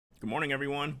Good morning,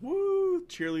 everyone. Woo!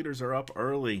 Cheerleaders are up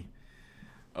early.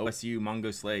 OSU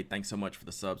Mongo Slade, thanks so much for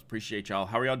the subs. Appreciate y'all.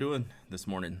 How are y'all doing this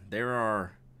morning? There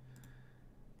are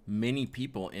many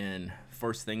people in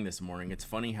first thing this morning. It's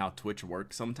funny how Twitch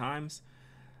works sometimes.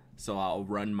 So I'll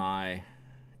run my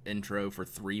intro for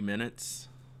 3 minutes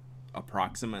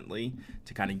approximately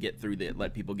to kind of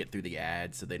let people get through the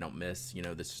ads so they don't miss,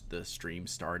 the stream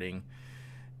starting.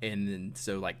 And then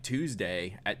so like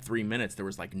Tuesday at 3 minutes, there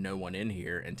was like no one in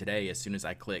here. And today, as soon as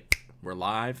I click, we're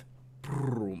live,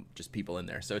 just people in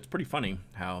there. So it's pretty funny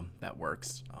how that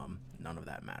works. None of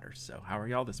that matters. So how are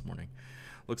y'all this morning?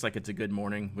 Looks like it's a good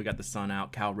morning. We got the sun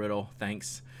out. Cal Riddle,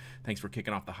 thanks for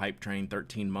kicking off the hype train.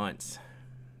 13 months.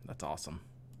 That's awesome.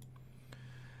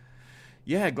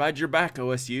 Yeah, glad you're back,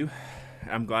 OSU.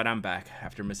 I'm glad I'm back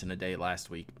after missing a day last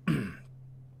week.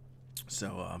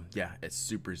 So, yeah, it's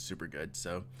super, super good.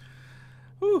 So,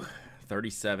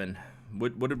 37.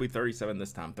 What did we 37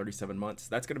 this time? 37 months.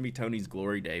 That's going to be Tony's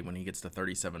glory day when he gets to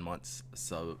 37 months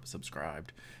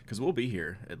subscribed. Because we'll be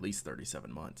here at least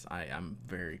 37 months. I'm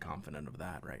very confident of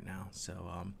that right now. So,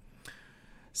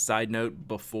 side note,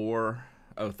 before...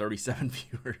 37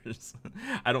 viewers.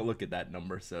 I don't look at that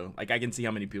number. So, like, I can see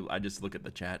how many people... I just look at the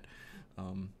chat.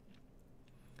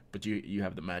 But you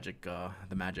have the magic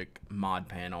mod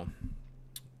panel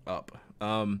up.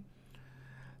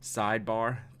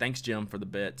 Sidebar. Thanks, Jim, for the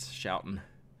bits. Shouting.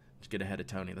 Just get ahead of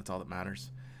Tony. That's all that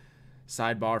matters.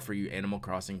 Sidebar for you Animal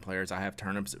Crossing players. I have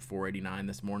turnips at 489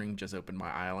 this morning. Just opened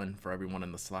my island for everyone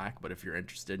in the Slack. But if you're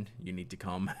interested, you need to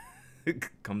come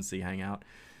hang out.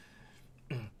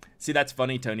 See, that's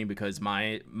funny, Tony, because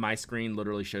my screen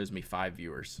literally shows me 5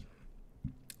 viewers.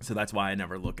 So that's why I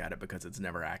never look at it, because it's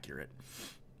never accurate.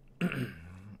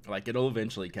 Like, it'll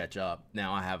eventually catch up.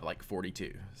 Now I have like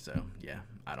 42. So, yeah,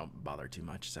 I don't bother too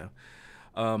much. So,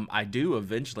 I do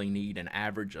eventually need an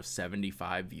average of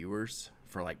 75 viewers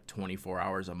for like 24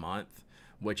 hours a month,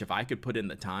 which if I could put in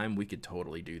the time, we could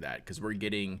totally do that, because we're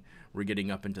getting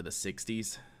up into the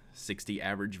 60s, 60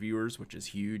 average viewers, which is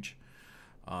huge.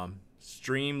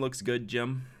 Stream looks good,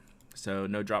 Jim. So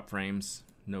no drop frames,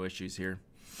 no issues here.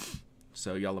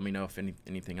 So y'all let me know if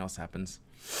anything else happens.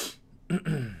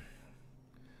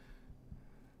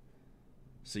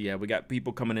 So yeah, we got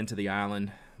people coming into the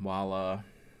island while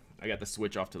I got the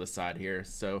switch off to the side here.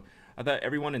 So I thought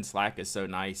everyone in Slack is so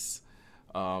nice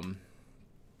about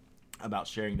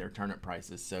sharing their turnip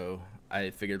prices. So I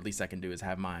figured least I can do is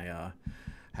have my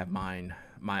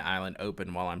my island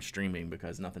open while I'm streaming,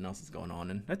 because nothing else is going on.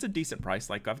 And that's a decent price.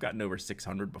 Like, I've gotten over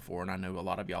 600 before, and I know a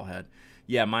lot of y'all had.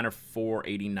 Yeah, mine are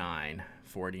 489.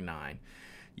 489.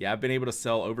 Yeah, I've been able to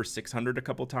sell over 600 a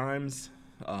couple times.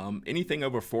 Anything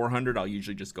over 400, I'll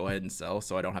usually just go ahead and sell,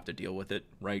 so I don't have to deal with it,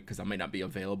 right? Because I may not be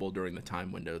available during the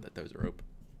time window that those are open.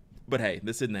 But hey,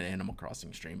 this isn't an Animal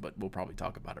Crossing stream, but we'll probably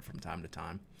talk about it from time to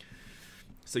time.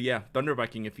 So yeah, Thunder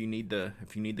Viking, if you need the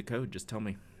code, just tell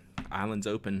me. Island's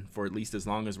open for at least as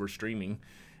long as we're streaming.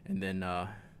 And then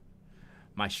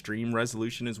my stream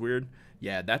resolution is weird.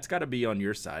 Yeah, that's got to be on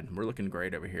your side. We're looking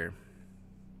great over here.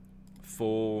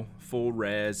 Full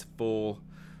res, full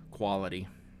quality.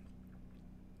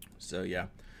 So yeah,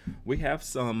 we have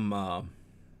some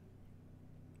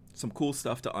cool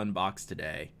stuff to unbox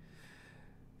today.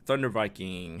 Thunder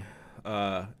Viking,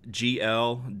 GLWNW.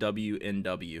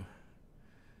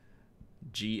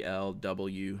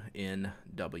 GLWNW.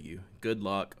 Good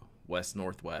luck, West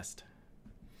Northwest.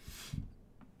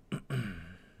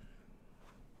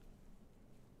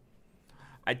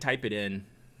 I'd type it in,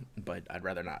 but I'd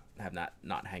rather not have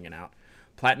not hanging out.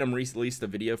 Platinum released a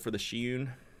video for the Shiun.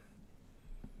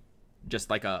 Just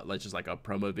like a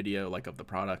promo video, like, of the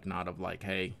product, not of like,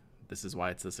 hey, this is why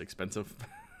it's this expensive.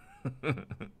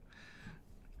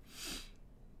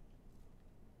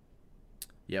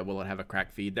 Yeah, will it have a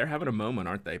cracked feed? They're having a moment,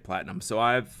 aren't they, Platinum? So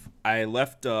I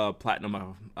left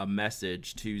Platinum a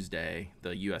message Tuesday,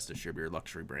 the U.S. distributor,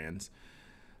 Luxury Brands.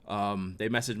 They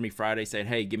messaged me Friday saying,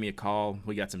 hey, give me a call.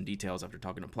 We got some details after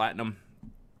talking to Platinum.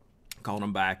 Called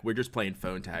them back. We're just playing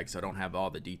phone tag, so I don't have all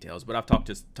the details. But I've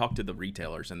talked to the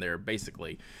retailers, and they're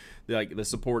basically, like, the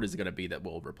support is going to be that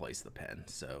we'll replace the pen.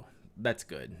 So that's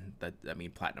good.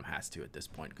 Platinum has to at this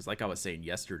point, because like I was saying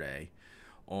yesterday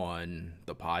on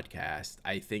the podcast,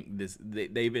 I think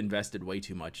they've invested way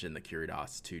too much in the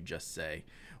Curios to just say,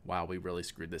 wow, we really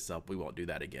screwed this up, we won't do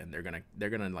that again. They're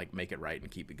gonna like make it right and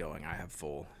keep it going. I have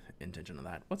full intention of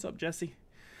that. What's up, Jesse?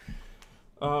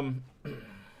 Got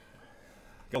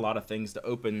a lot of things to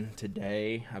open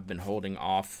today. I've been holding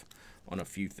off on a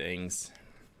few things.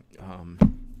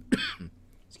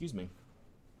 Excuse me.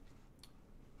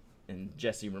 And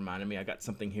Jesse reminded me, I got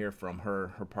something here from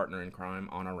her partner in crime,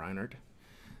 Anna Reinhardt.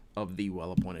 of the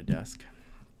well-appointed desk.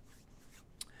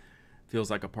 Feels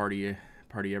like a party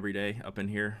every day up in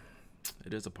here.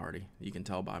 It is a party. You can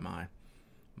tell by my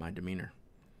demeanor.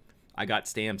 I got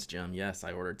stamps, Jim. Yes,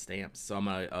 I ordered stamps. So I'm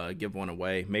gonna give one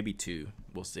away, maybe 2.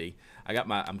 We'll see.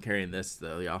 I'm carrying this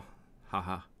though, y'all.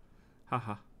 Haha.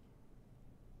 Haha.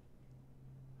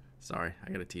 Sorry,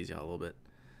 I gotta tease y'all a little bit.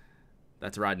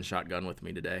 That's riding shotgun with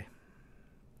me today.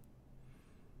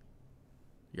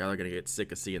 Y'all are gonna get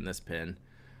sick of seeing this pin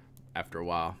after a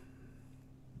while.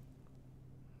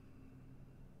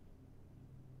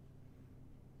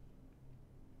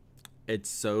 It's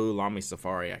so Lamy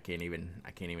Safari, I can't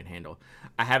even handle.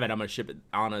 I have it. I'm gonna ship it.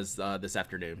 Anna's this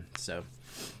afternoon, so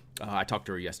I talked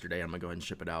to her yesterday. I'm gonna go ahead and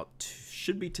ship it out.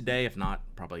 Should be today, if not,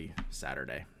 probably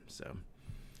Saturday. So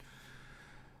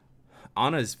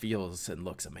Anna's feels and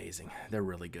looks amazing. They're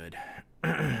really good.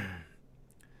 The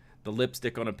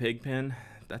lipstick on a pig pen,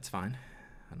 that's fine.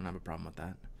 I don't have a problem with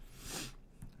that.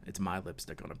 It's my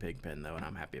lipstick on a pig pen though, and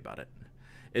I'm happy about it.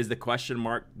 Is the question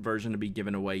mark version to be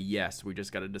given away? Yes, we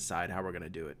just got to decide how we're going to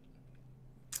do it.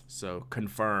 So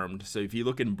confirmed. So if you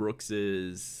look in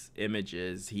Brooks's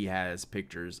images, he has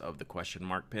pictures of the question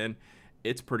mark pin.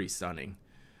 It's pretty stunning.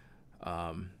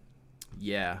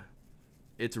 Yeah,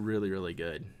 it's really, really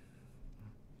good.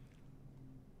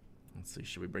 Let's see,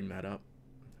 should we bring that up?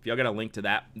 If y'all got a link to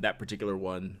that particular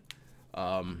one,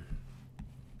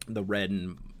 the red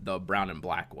and the brown and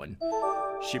black one,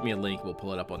 shoot me a link. We'll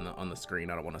pull it up on the screen.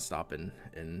 I don't want to stop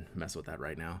and mess with that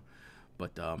right now.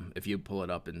 But if you pull it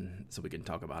up and so we can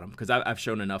talk about them, because I've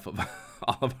shown enough of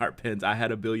all of our pins. I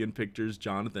had 1 billion pictures.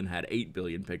 Jonathan had 8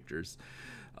 billion pictures.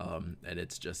 And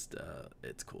it's just,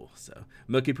 it's cool. So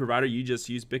Milky Provider, you just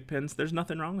use Bic pens. There's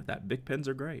nothing wrong with that. Bic pens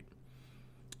are great.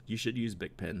 You should use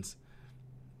Bic pens.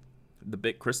 The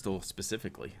Bic Crystal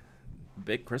specifically.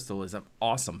 Bic Crystal is an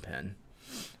awesome pen.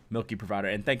 Milky Provider,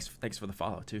 and thanks for the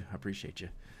follow too. I appreciate you.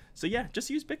 So yeah, just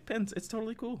use Bic pens. It's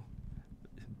totally cool.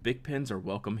 Bic pens are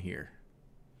welcome here.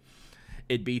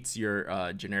 It beats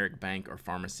your generic bank or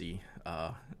pharmacy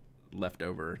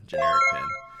leftover generic pen.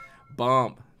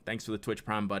 Bump. Thanks for the Twitch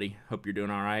Prime, buddy. Hope you're doing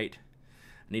all right.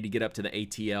 I need to get up to the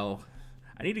ATL.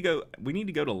 We need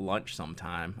to go to lunch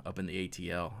sometime up in the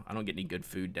ATL. I don't get any good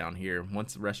food down here.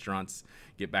 Once the restaurants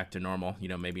get back to normal, you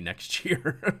know, maybe next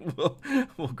year,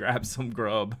 we'll grab some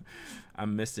grub.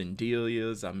 I'm missing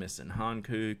Delia's. I'm missing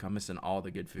Hankook. I'm missing all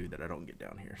the good food that I don't get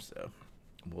down here. So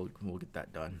we'll get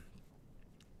that done.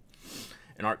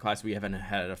 In art class, we haven't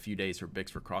had a few days for Bics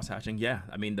for cross hatching. Yeah,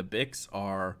 I mean the Bics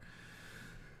are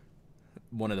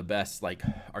one of the best like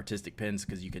artistic pens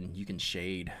because you can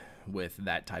shade with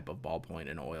that type of ballpoint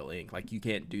and oil ink. Like you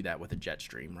can't do that with a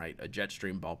Jetstream, right? A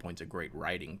Jetstream ballpoint's a great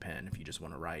writing pen if you just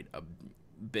want to write. A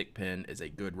Bic pen is a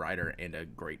good writer and a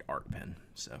great art pen.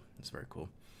 So it's very cool.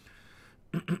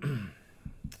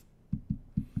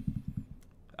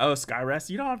 Oh, Skyrest,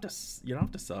 you don't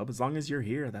have to sub as long as you're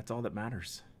here. That's all that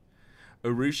matters.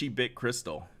 Urushi Bic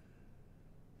Crystal.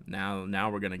 Now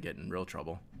we're gonna get in real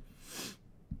trouble.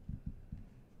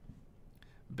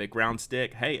 Bic round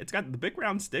stick. Hey, it's got the Bic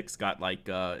round stick's got like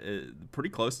pretty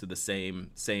close to the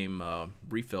same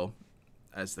refill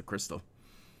as the crystal.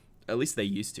 At least they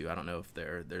used to. I don't know if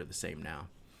they're the same now,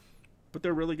 but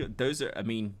they're really good. Those are. I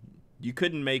mean, you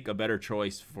couldn't make a better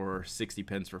choice for 60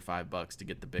 pence for $5 to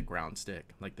get the Bic round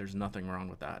stick. Like, there's nothing wrong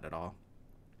with that at all.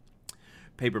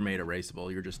 Paper made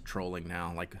erasable. You're just trolling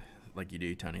now, like you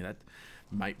do, Tony. That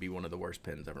might be one of the worst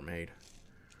pens ever made.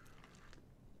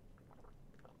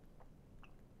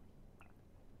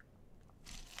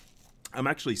 I'm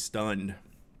actually stunned,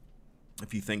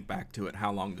 if you think back to it,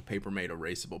 how long the Paper Made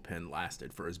erasable pen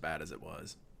lasted for as bad as it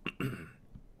was.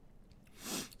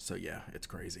 So yeah, it's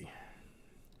crazy.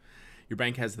 Your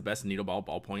bank has the best needleball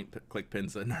ballpoint click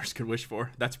pens a nurse could wish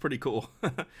for. That's pretty cool.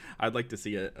 I'd like to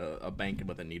see a bank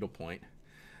with a needlepoint.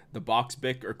 The box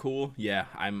Bic are cool. Yeah,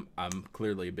 I'm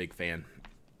clearly a big fan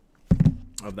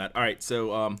of that. All right,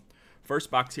 so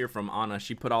first box here from Anna.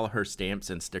 She put all of her stamps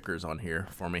and stickers on here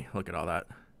for me. Look at all that.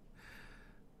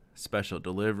 Special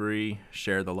delivery,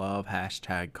 share the love,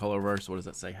 hashtag colorverse. What does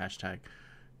that say? Hashtag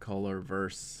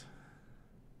colorverse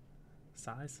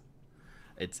size.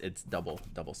 It's double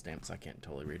stamped, so I can't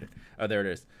totally read it. Oh, there it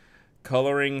is.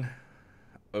 Coloring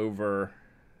over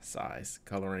size.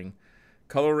 Coloring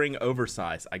over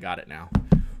size. I got it now.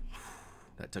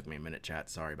 That took me a minute, chat.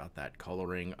 Sorry about that.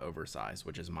 Coloring over size,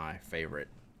 which is my favorite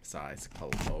size.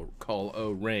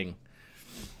 Coloring.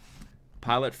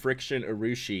 Pilot Friction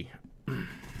Urushi.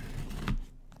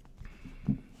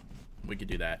 We could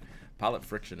do that. Pilot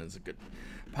Friction is a good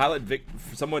Pilot Vic.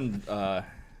 Someone,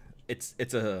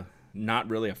 it's a not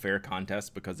really a fair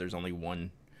contest because there's only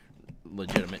one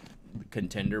legitimate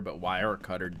contender, but wire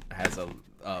cutter has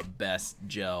a best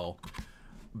gel,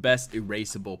 best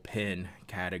erasable pen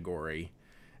category,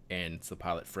 and it's the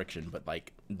Pilot Friction, but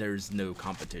like there's no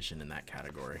competition in that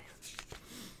category.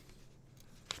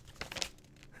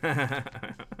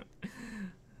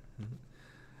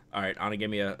 All right, Anna gave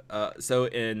me a so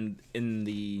in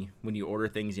the when you order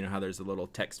things, you know how there's a little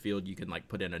text field you can like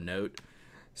put in a note.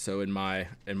 So in my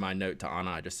note to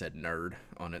Anna, I just said nerd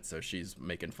on it, so she's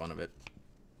making fun of it.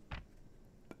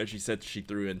 And she said she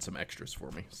threw in some extras for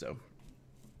me. So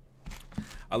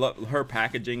I love her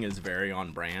packaging, is very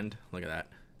on brand. Look at that.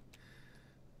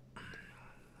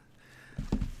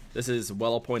 This is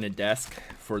Well Appointed Desk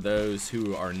for those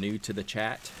who are new to the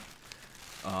chat.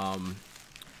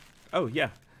 Oh yeah.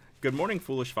 Good morning,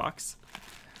 Foolish Fox.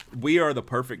 We are the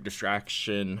perfect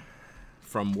distraction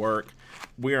from work.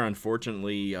 We are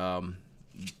unfortunately,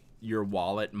 your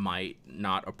wallet might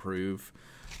not approve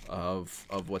of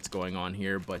what's going on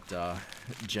here, but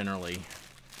generally,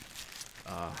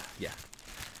 yeah.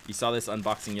 You saw this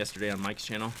unboxing yesterday on Mike's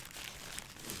channel.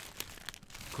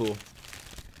 Cool.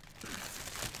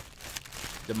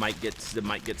 Did Mike get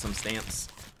some stamps?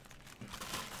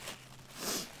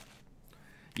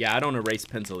 Yeah, I don't erase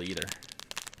pencil either.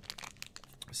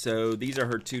 So these are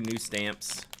her 2 new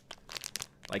stamps,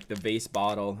 like the vase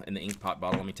bottle and the ink pot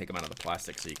bottle. Let me take them out of the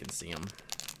plastic so you can see them.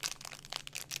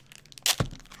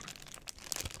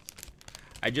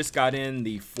 I just got in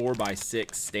the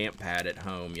 4x6 stamp pad at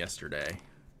home yesterday.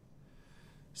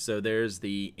 So there's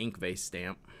the ink vase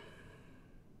stamp.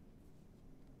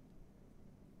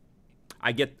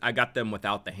 I got them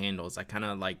without the handles. I kind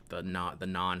of like the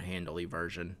non-handly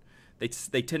version. They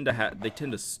tend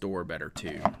to store better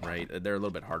too, right? They're a little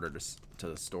bit harder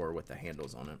to store with the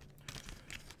handles on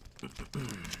it.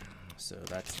 So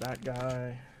that's that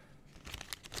guy.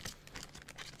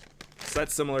 So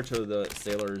that's similar to the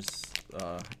Sailor's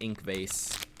ink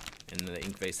vase and the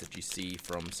ink vase that you see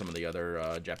from some of the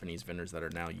other Japanese vendors that are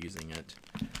now using it.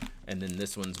 And then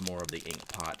this one's more of the ink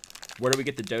pot. Where do we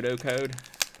get the Dodo code?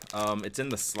 It's in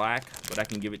the Slack, but I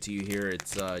can give it to you here.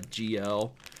 It's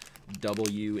GLWNW.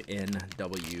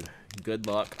 Good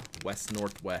luck, West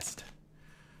Northwest.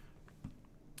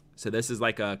 So this is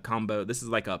like a combo. This is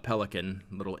like a Pelican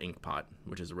little ink pot,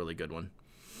 which is a really good one.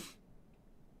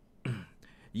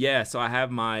 Yeah, so I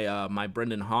have my my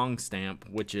Brendan Hong stamp,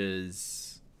 which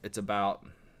is, it's about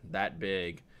that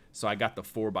big. So I got the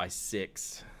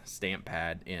 4x6 stamp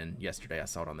pad in yesterday. I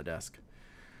saw it on the desk.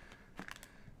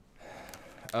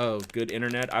 Oh, good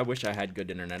internet. I wish I had good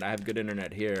internet. I have good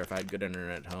internet here. If I had good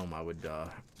internet at home, I would.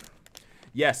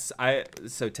 Yes,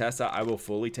 so Tessa, I will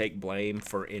fully take blame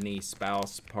for any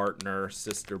spouse, partner,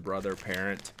 sister, brother,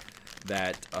 parent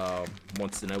that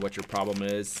wants to know what your problem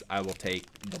is. I will take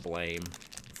the blame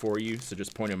for you. So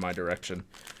just point in my direction,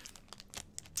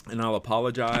 and I'll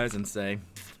apologize and say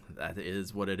that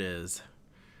is what it is,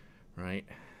 right?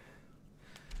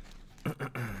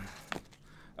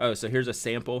 Oh, so here's a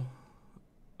sample.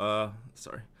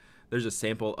 Sorry. There's a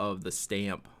sample of the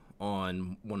stamp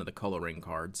on one of the coloring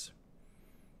cards.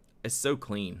 It's so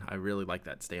clean. I really like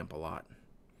that stamp a lot.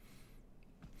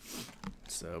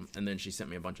 So, and then she sent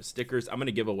me a bunch of stickers. I'm going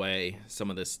to give away some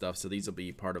of this stuff, so these will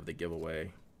be part of the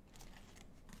giveaway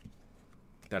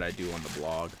that I do on the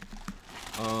blog.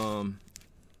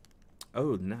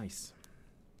 Oh, nice.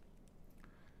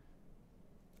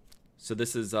 So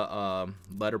this is a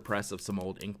letterpress of some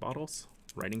old ink bottles,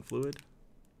 writing fluid.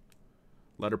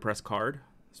 Letterpress card.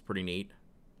 It's pretty neat.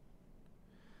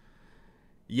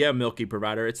 Yeah, Milky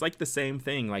Provider. It's like the same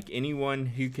thing. Like anyone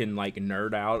who can like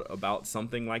nerd out about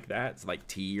something like that, it's like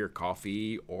tea or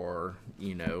coffee or,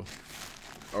 you know,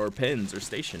 or pens or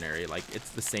stationery. Like it's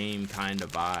the same kind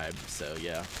of vibe. So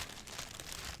yeah.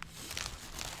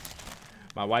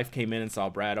 My wife came in and saw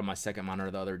Brad on my second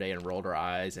monitor the other day and rolled her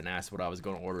eyes and asked what I was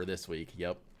going to order this week.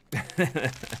 Yep.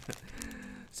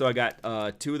 So I got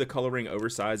 2 of the coloring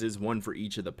oversizes, 1 for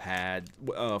each of the pad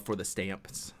for the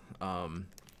stamps.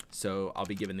 So I'll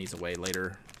be giving these away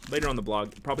later on the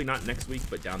blog. Probably not next week,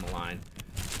 but down the line.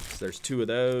 So there's 2 of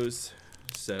those.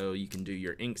 So you can do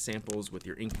your ink samples with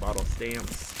your ink bottle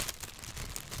stamps.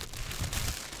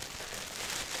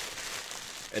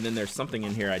 And then there's something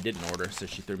in here I didn't order, so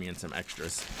she threw me in some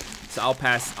extras. So I'll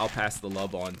pass the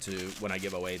love on to when I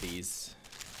give away this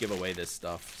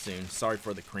stuff soon. Sorry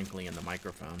for the crinkling in the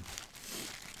microphone.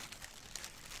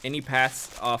 Any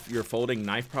pass off your folding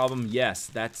knife problem? Yes,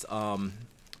 that's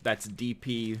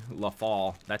DP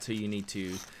LaFall. That's who you need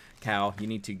to, Cal. You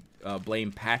need to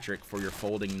blame Patrick for your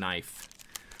folding knife.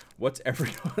 What's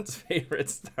everyone's favorite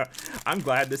stuff? I'm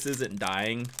glad this isn't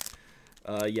dying.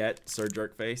 yet, Sir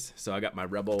Jerkface. So I got my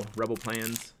rebel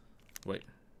plans. Wait,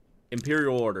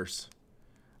 Imperial orders.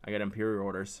 I got Imperial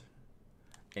orders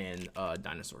and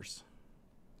dinosaurs.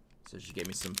 So she gave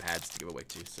me some pads to give away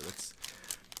too. So that's.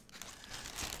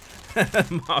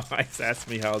 Mom asked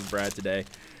me how's Brad today.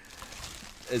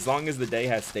 As long as the day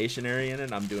has stationary in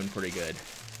it, I'm doing pretty good,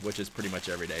 which is pretty much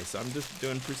every day. So I'm just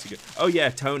doing pretty good. Oh yeah,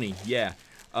 Tony. Yeah.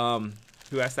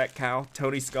 Who asked that, Cal?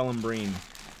 Tony Skull and Breen.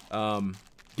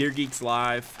 Gear Geeks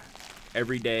Live,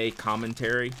 everyday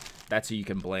commentary. That's who you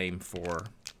can blame for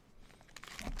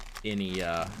any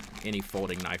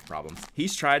folding knife problems.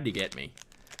 He's tried to get me.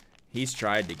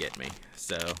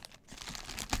 So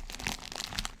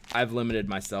I've limited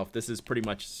myself. This is pretty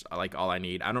much like all I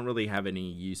need. I don't really have any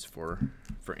use for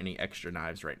any extra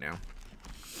knives right now.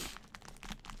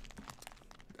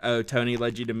 Oh, Tony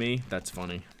led you to me? That's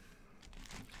funny.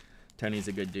 Tony's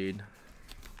a good dude.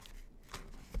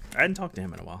 I hadn't talked to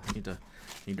him in a while. Need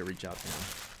to reach out to him.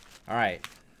 All right.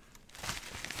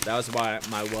 That was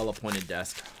my well-appointed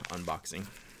desk unboxing.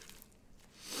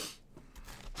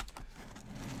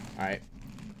 All right.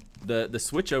 The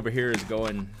switch over here is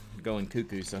going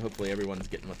cuckoo, so hopefully everyone's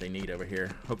getting what they need over here.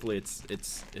 Hopefully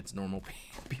it's normal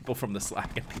people from the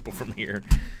Slack and people from here,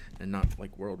 and not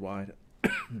like worldwide.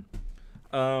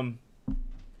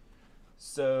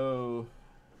 So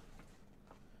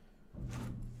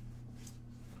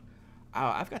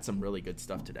I've got some really good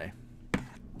stuff today.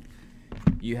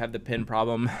 You have the pin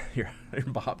problem. Your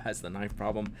Bob has the knife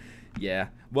problem. Yeah.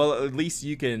 Well, at least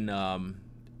you can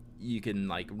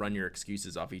like run your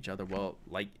excuses off each other. Well,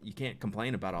 like you can't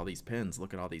complain about all these pins.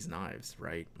 Look at all these knives,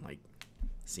 right? Like,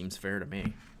 seems fair to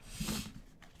me.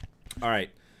 All right.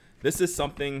 This is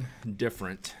something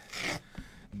different.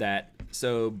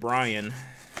 So Brian,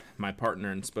 my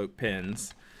partner in Spoke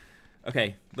Pins.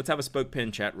 Okay, let's have a Spoke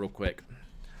Pin chat real quick.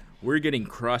 We're getting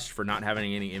crushed for not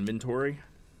having any inventory.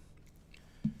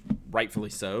 Rightfully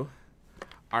so.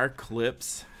 Our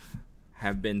clips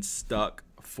have been stuck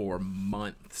for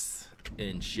months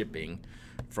in shipping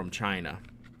from China.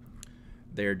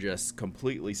 They're just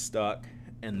completely stuck,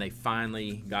 and they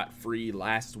finally got free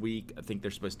last week. I think they're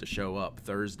supposed to show up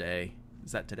Thursday.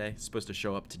 Is that today? It's supposed to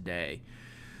show up today.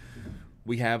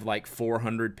 We have like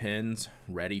 400 pins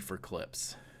ready for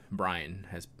clips. Brian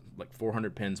has like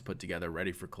 400 pins put together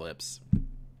ready for clips.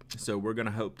 So we're going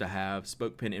to hope to have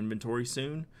Spoke Pin inventory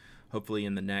soon, hopefully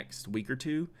in the next week or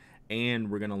two.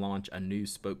 And we're going to launch a new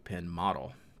Spoke Pin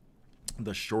model,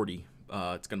 the Shorty.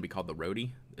 It's going to be called the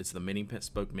Roadie. It's the mini pin,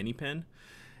 Spoke mini pin.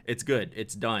 It's good.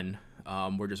 It's done.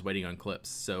 We're just waiting on clips.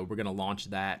 So we're going to launch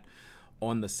that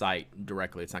on the site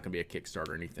directly. It's not going to be a Kickstarter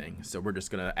or anything. So we're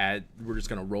just going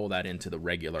to roll that into the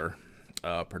regular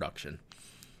production,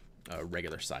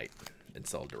 regular site and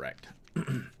sell direct.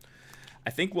 I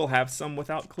think we'll have some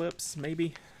without clips,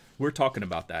 maybe. We're talking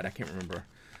about that. I can't remember.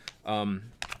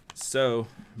 So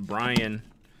Brian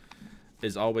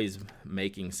is always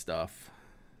making stuff.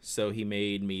 So he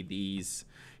made me these.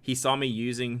 He saw me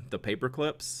using the paper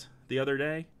clips the other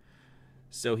day.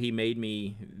 So he made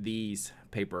me these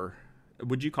paper.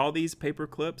 Would you call these paper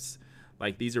clips?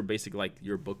 Like, these are basically like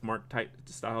your bookmark type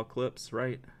style clips,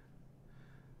 right?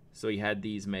 So he had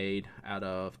these made out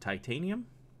of titanium,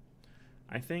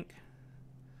 I think.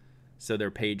 So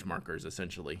they're page markers,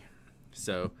 essentially.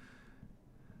 So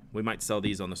we might sell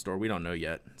these on the store. We don't know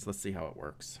yet. So let's see how it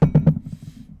works.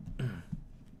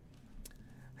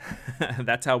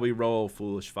 That's how we roll,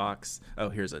 foolish fox. Oh,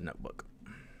 here's a notebook.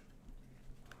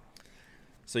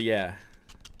 So yeah.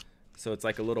 So it's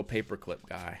like a little paperclip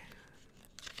guy.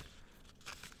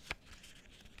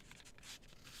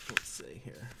 Let's see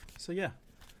here. So yeah.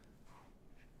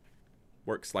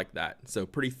 Works like that. So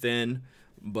pretty thin,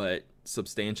 but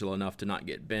substantial enough to not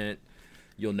get bent.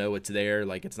 You'll know it's there.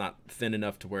 Like, it's not thin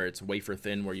enough to where it's wafer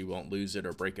thin where you won't lose it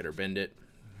or break it or bend it,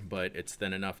 but it's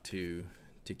thin enough to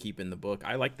keep in the book.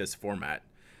 I like this format.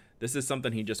 This is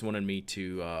something he just wanted me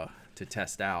to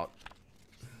test out.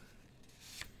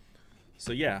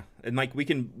 So yeah, and like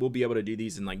we'll be able to do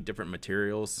these in like different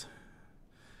materials,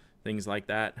 things like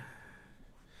that.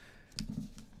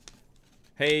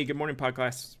 Hey, good morning,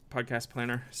 podcast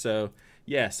planner. So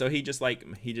yeah, so he just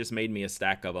made me a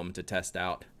stack of them to test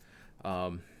out.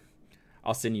 I'll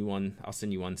send you one.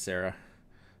 Sarah,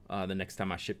 the next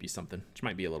time I ship you something, which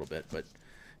might be a little bit, but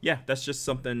yeah, that's just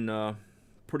something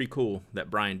pretty cool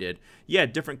that Brian did. Yeah,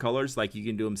 different colors. Like, you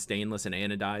can do them stainless and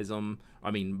anodize them.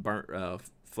 I mean, burnt,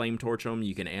 flame torch them.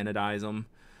 You can anodize them,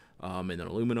 and then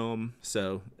aluminum.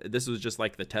 So this was just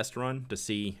like the test run to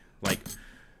see, like,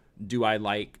 do I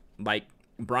like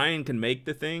Brian can make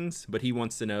the things, but he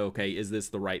wants to know, okay, is this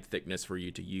the right thickness for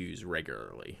you to use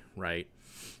regularly, right?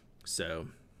 So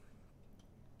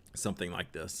something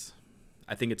like this.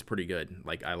 I think it's pretty good.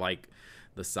 Like, I like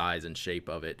the size and shape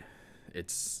of it.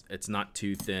 It's not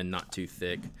too thin, not too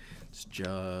thick. It's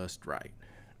just right.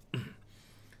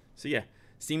 So yeah,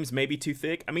 seems maybe too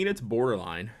thick. I mean, it's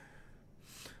borderline.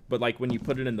 But like when you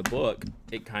put it in the book,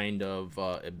 it kind of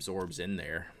absorbs in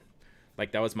there.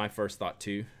 Like, that was my first thought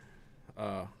too.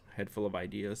 Head full of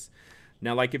ideas.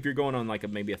 Now, like, if you're going on like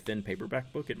maybe a thin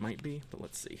paperback book, it might be. But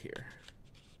let's see here.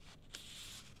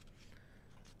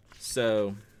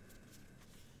 So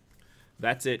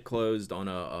that's it closed on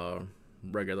a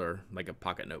regular, like a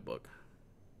pocket notebook.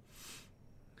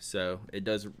 So it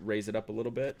does raise it up a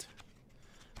little bit.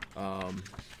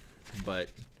 But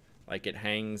like, it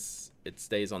hangs, it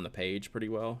stays on the page pretty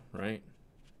well, right?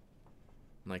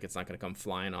 Like, it's not going to come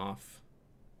flying off.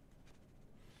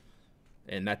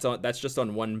 And that's just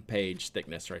on one page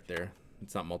thickness right there.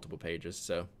 It's not multiple pages,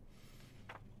 so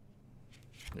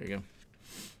there you go.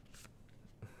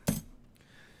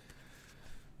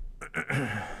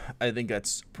 I think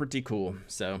that's pretty cool.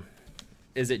 So,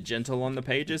 is it gentle on the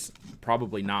pages?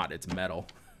 Probably not. It's metal.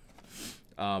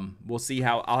 We'll see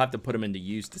how. I'll have to put them into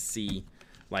use to see,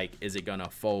 like, is it gonna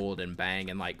fold and bang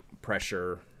and like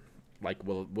pressure? Like,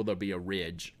 will there be a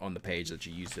ridge on the page that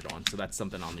you used it on? So that's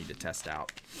something I'll need to test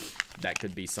out. That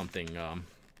could be something,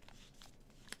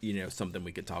 you know, something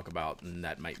we could talk about, and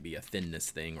that might be a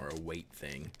thinness thing or a weight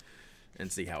thing,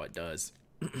 and see how it does.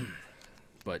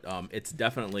 But it's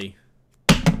definitely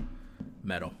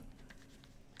metal.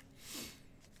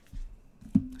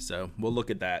 So we'll look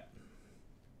at that.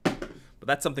 But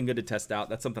that's something good to test out.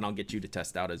 That's something I'll get you to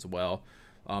test out as well.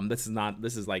 This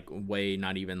is like way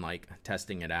not even like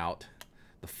testing it out.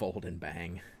 The fold and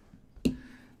bang.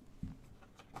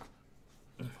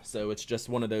 So it's just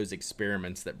one of those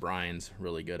experiments that Brian's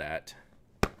really good at.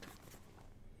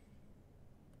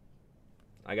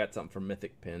 I got something from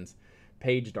Mythic Pens.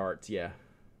 Page darts, yeah.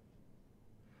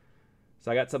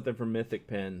 So I got something from Mythic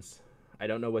Pens. I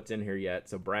don't know what's in here yet.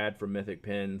 So Brad from Mythic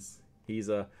Pens, he's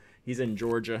in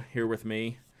Georgia here with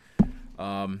me.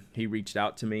 He reached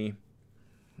out to me.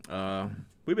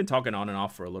 We've been talking on and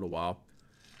off for a little while.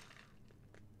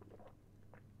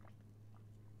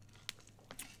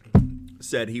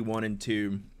 Said he wanted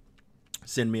to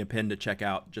send me a pen to check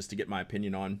out just to get my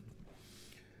opinion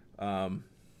on.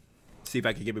 See if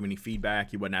I could give him any feedback.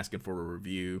 He wasn't asking for a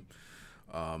review.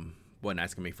 Wasn't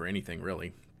asking me for anything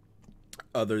really,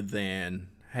 other than,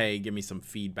 hey, give me some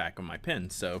feedback on my pen.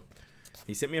 So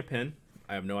he sent me a pen.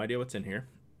 I have no idea what's in here.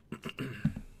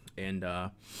 And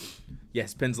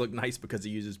yes, pens look nice because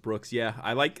he uses Brooks. Yeah,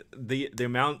 I like the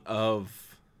amount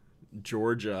of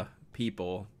Georgia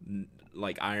people,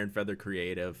 like Iron Feather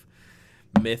Creative,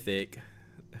 Mythic,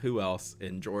 who else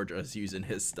in Georgia is using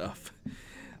his stuff?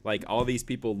 Like, all these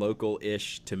people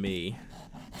local-ish to me,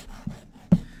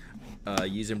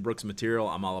 using Brooks material,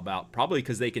 I'm all about. Probably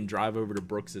because they can drive over to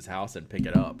Brooks's house and pick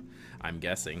it up, I'm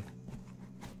guessing.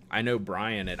 I know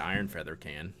Brian at Iron Feather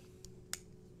can.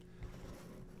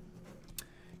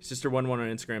 Sister11 on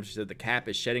Instagram, she said the cap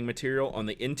is shedding material on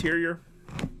the interior.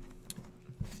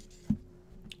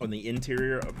 On the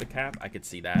interior of the cap, I could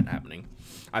see that happening.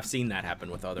 I've seen that happen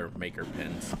with other maker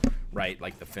pens, right?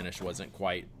 Like, the finish wasn't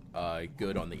quite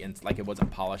good on the inside, like it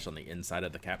wasn't polished on the inside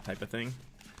of the cap type of thing.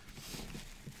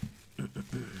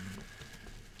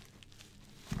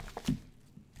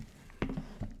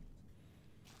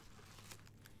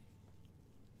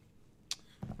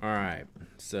 All right,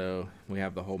 so we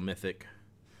have the whole mythic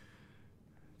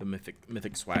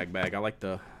swag bag. I like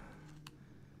the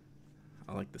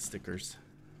stickers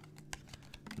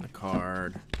and the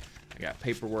card. I got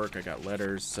paperwork, I got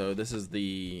letters. So this is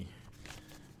the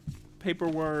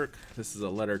paperwork. This is a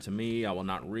letter to me. I will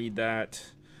not read that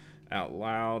out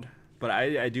loud, but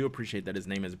I do appreciate that his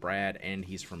name is Brad and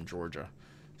he's from Georgia.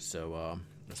 So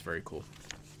that's very cool.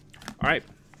 All right,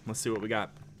 let's see what we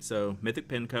got. So Mythic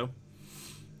Pen Co.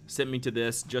 sent me to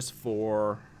this just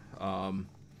for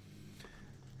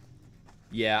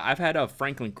yeah, I've had a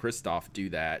Franklin Christoph do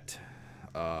that,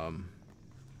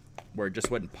 where it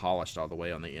just wasn't polished all the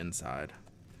way on the inside.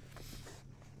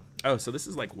 Oh, so this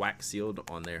is like wax sealed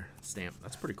on their stamp.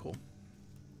 That's pretty cool.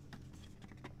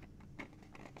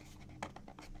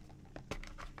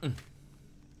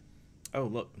 Oh,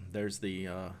 look, there's the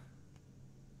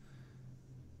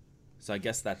so I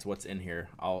guess that's what's in here.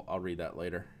 I'll read that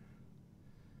later.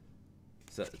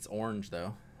 So it's orange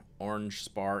though. Orange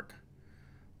spark,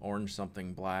 orange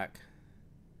something black.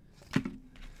 All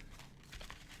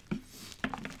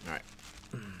right.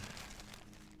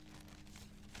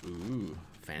 Ooh,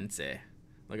 fancy.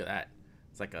 Look at that.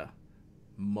 It's like a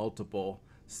multiple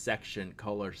section,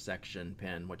 color section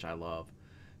pen, which I love.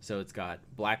 So it's got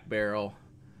black barrel,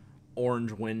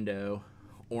 orange window,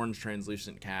 orange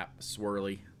translucent cap,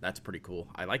 swirly. That's pretty cool.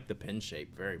 I like the pen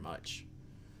shape very much.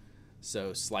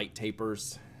 So slight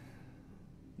tapers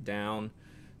down,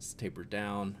 tapers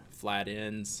down, flat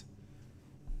ends.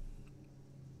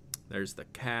 There's the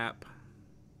cap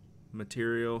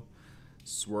material,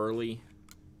 swirly.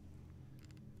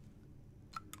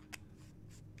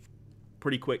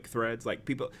 Pretty quick threads. Like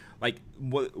people, like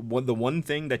what the one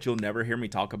thing that you'll never hear me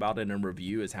talk about in a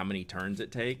review is how many turns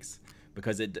it takes,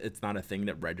 because it's not a thing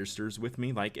that registers with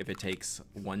me. Like if it takes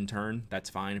 1 turn, that's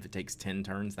fine. If it takes 10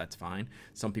 turns, that's fine.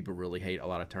 Some people really hate a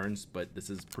lot of turns, but this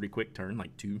is pretty quick turn,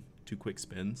 like two quick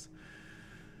spins.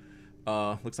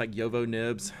 Looks like Yovo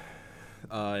nibs,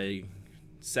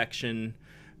 section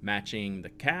matching the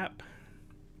cap.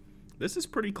 This is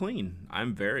pretty clean.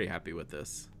 I'm very happy with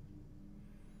this.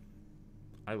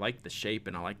 I like the shape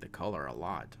and I like the color a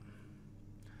lot.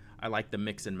 I like the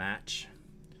mix and match.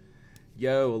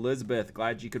 Yo, Elizabeth,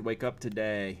 glad you could wake up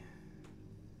today.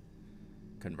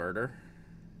 Converter.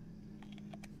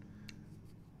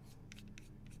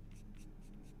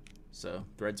 So,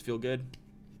 threads feel good.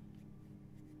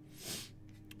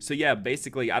 So yeah,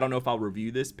 basically, I don't know if I'll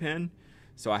review this pen.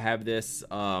 So I have this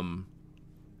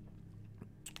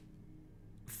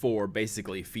for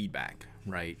basically feedback,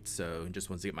 right? So just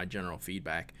wants to get my general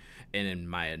feedback, and then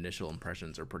my initial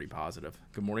impressions are pretty positive.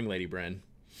 Good morning, Lady Bren.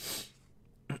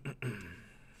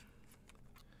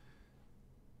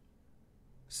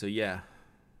 So yeah,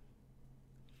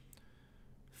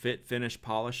 fit, finish,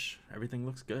 polish, everything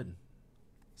looks good.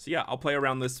 So yeah, I'll play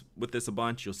around with this a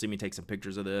bunch. You'll see me take some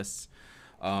pictures of this.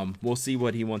 We'll see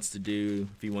what he wants to do,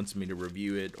 if he wants me to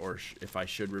review it or if I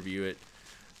should review it.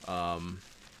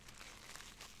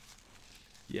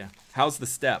 Yeah. How's the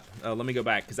step? Let me go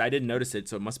back because I didn't notice it,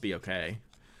 so it must be okay.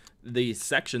 The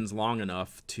section's long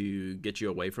enough to get you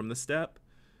away from the step,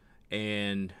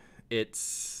 and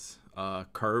it's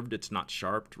curved. It's not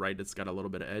sharp, right? It's got a little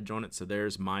bit of edge on it. So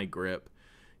there's my grip.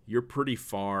 You're pretty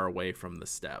far away from the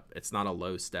step. It's not a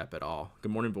low step at all.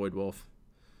 Good morning, Void Wolf.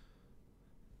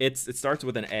 It starts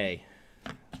with an A,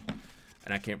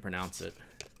 and I can't pronounce it.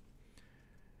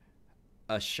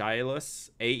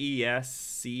 Aeschylus, A-E-S-C-H-Y-L-U-S,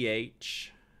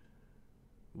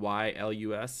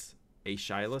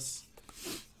 Aeschylus.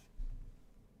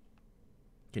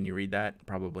 Can you read that?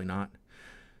 Probably not.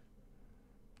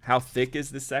 How thick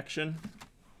is this section?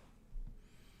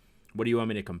 What do you want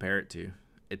me to compare it to?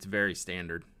 It's very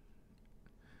standard.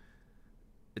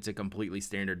 It's a completely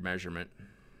standard measurement.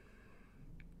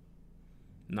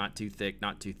 Not too thick,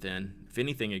 not too thin. If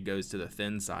anything, it goes to the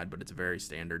thin side, but it's very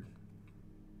standard.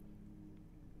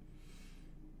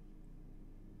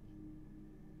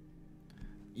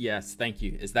 Yes, thank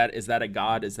you. Is that a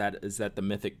god? Is that the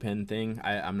mythic pen thing?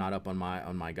 I'm not up on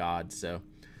my god, so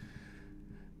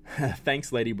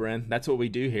thanks, Lady Bren. That's what we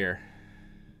do here.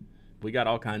 We got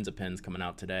all kinds of pens coming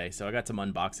out today, so I got some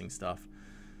unboxing stuff.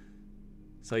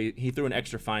 So he threw an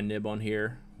extra fine nib on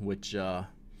here, which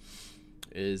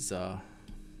is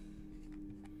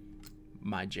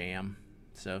my jam.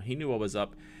 So he knew what was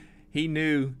up. He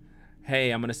knew, hey,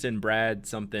 I'm gonna send Brad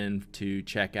something to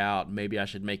check out. Maybe I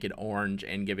should make it orange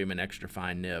and give him an extra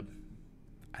fine nib.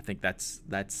 I think that's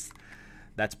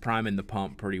priming the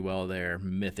pump pretty well there.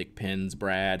 Mythic Pens,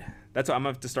 Brad. That's what I'm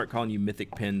gonna have to start calling you,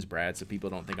 Mythic Pens, Brad, so people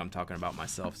don't think I'm talking about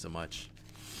myself so much.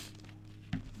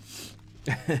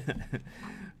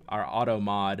 Our auto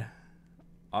mod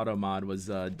was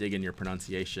digging your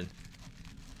pronunciation.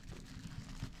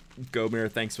 Gomir,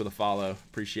 thanks for the follow.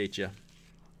 Appreciate you.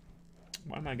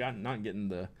 Why am I not getting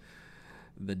the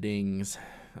dings?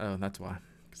 Oh, that's why,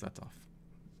 because that's off.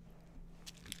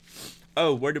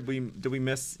 Oh, where did we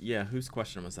miss? Yeah, whose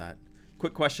question was that?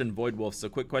 Quick question, Void Wolf. So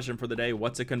quick question for the day: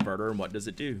 what's a converter and what does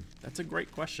it do? That's a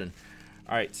great question.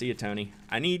 All right, see you, Tony.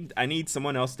 I need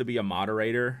someone else to be a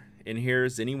moderator in here.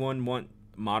 Does anyone want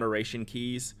moderation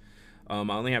keys? I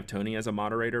only have Tony as a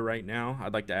moderator right now.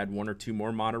 I'd like to add 1 or 2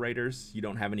 more moderators. You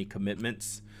don't have any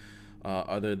commitments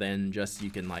other than just you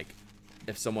can, like,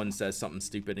 if someone says something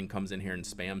stupid and comes in here and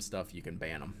spam stuff, you can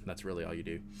ban them. That's really all you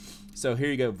do. So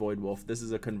here you go, Void Wolf. This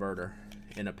is a converter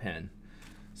in a pen.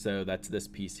 So that's this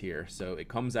piece here. So it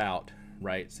comes out,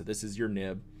 right? So this is your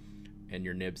nib and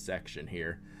your nib section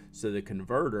here. So the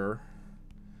converter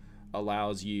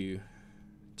allows you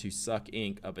to suck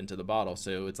ink up into the bottle.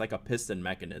 So it's like a piston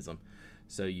mechanism.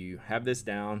 So you have this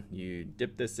down, you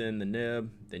dip this in the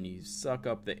nib, then you suck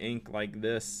up the ink like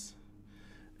this,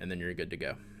 and then you're good to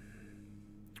go.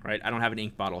 Right? I don't have an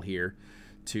ink bottle here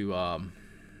to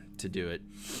do it.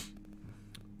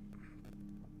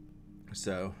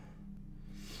 So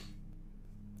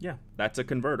Yeah, that's a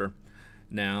converter.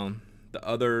 Now,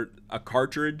 a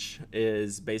cartridge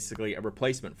is basically a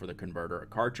replacement for the converter. A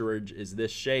cartridge is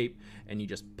this shape, and you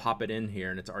just pop it in here,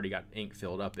 and it's already got ink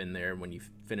filled up in there. When you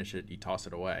finish it, you toss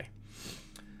it away.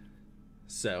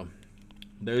 So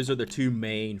those are the two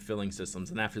main filling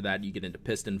systems, and after that you get into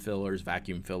piston fillers,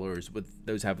 vacuum fillers. With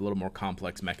those have a little more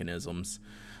complex mechanisms,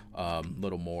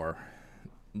 little more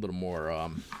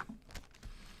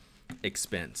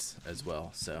expense as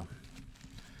well. So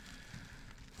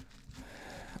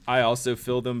I also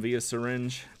fill them via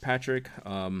syringe, Patrick.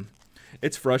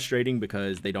 It's frustrating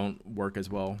because they don't work as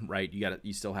well, right?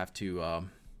 You still have to let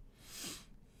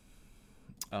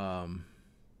me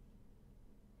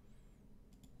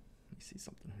see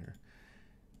something here.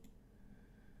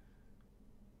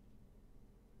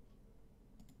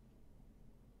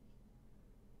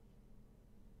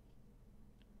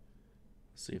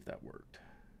 See if that worked.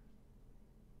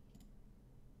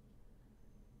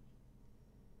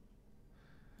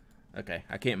 Okay,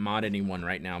 I can't mod anyone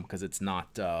right now because it's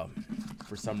not,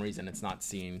 for some reason, it's not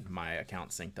seeing my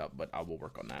account synced up, but I will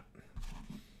work on that.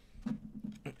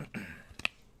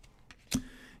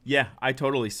 Yeah, I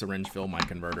totally syringe fill my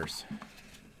converters.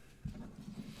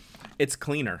 It's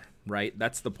cleaner, right?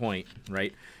 That's the point,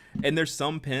 right? And there's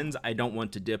some pens I don't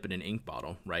want to dip in an ink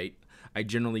bottle, right? I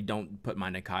generally don't put my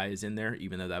Nikai's in there,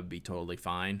 even though that would be totally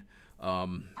fine.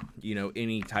 You know,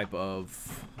 any type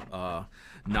of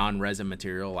non-resin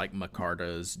material like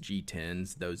micartas,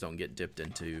 G10s, those don't get dipped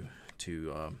into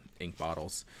ink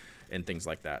bottles and things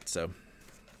like that. So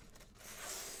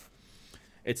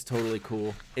it's totally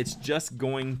cool. It's just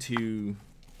going to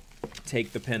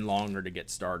take the pen longer to get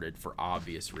started for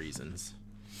obvious reasons.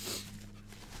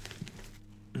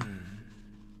 All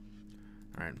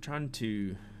right, I'm trying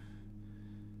to...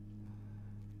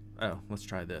 Oh, let's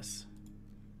try this.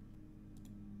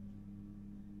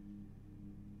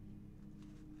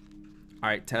 All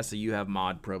right, Tessa, you have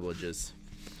mod privileges.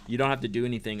 You don't have to do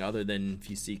anything other than if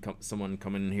you see someone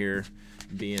coming in here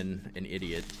being an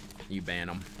idiot, you ban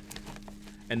them.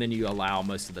 And then you allow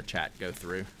most of the chat go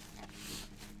through.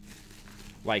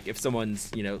 Like if someone's,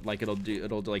 you know, like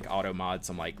it'll like auto mod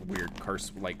some like weird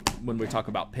curse, like when we talk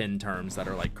about pen terms that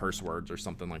are like curse words or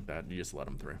something like that, you just let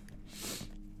them through.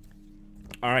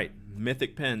 All right,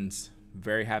 Mythic pens.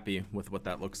 Very happy with what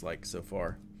that looks like so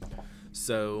far.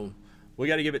 So we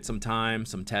got to give it some time,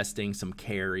 some testing, some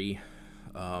carry,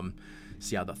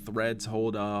 see how the threads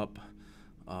hold up,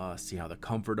 see how the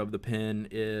comfort of the pen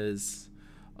is.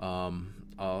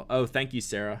 Oh, thank you,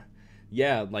 Sarah.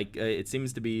 Yeah, like it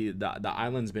seems to be the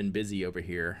island's been busy over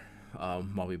here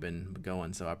while we've been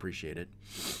going, so I appreciate it.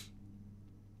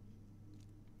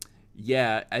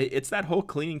 Yeah, it's that whole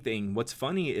cleaning thing. What's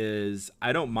funny is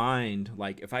I don't mind,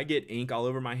 like if I get ink all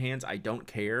over my hands, I don't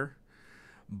care,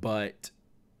 but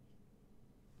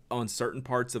on certain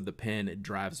parts of the pen, it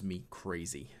drives me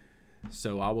crazy.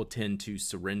 So I will tend to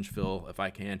syringe fill if I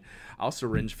can. I'll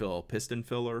syringe fill a piston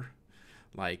filler.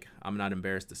 Like, I'm not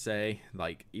embarrassed to say,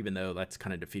 like, even though that's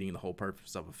kind of defeating the whole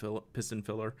purpose of a piston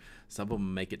filler, some of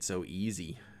them make it so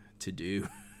easy to do.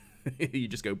 You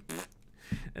just go,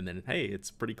 and then, hey,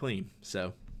 it's pretty clean.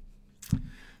 So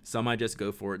some I just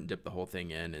go for it and dip the whole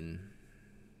thing in and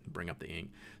bring up the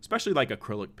ink, especially like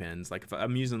acrylic pens. Like if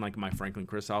I'm using like my Franklin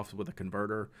Christoph with a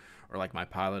converter, or like my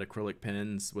Pilot acrylic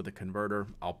pens with a converter,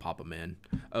 I'll pop them in.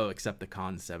 Oh, except the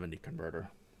Con 70 converter.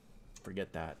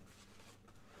 Forget that.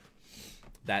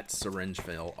 That's syringe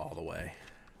fill all the way.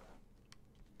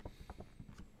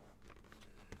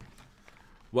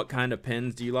 What kind of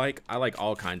pens do you like? I like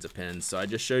all kinds of pens. So I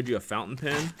just showed you a fountain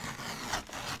pen.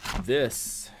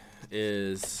 This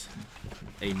is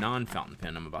a non-fountain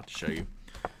pen I'm about to show you.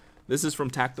 This is from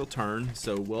Tactile Turn.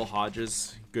 So Will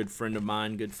Hodges, good friend of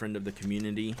mine, good friend of the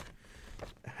community,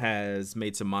 has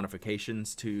made some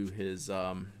modifications to his,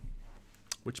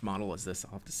 which model is this?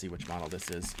 I'll have to see which model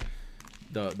this is.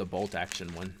 The bolt action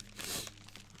one.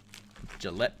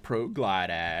 Gillette Pro Glide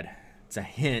Ad. It's a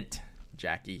hint,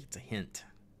 Jackie. It's a hint.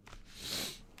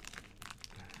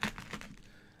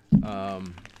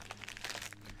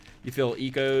 You feel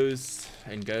ecos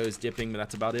and goes dipping, but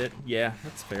that's about it. Yeah,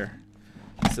 that's fair.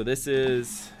 So this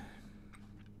is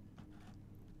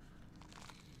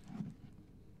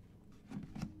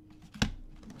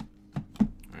all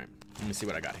right. Let me see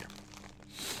what I got here.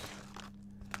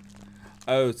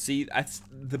 Oh, see,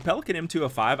 the Pelican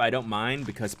M205 I don't mind,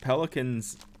 because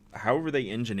Pelicans, however they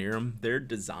engineer them, they're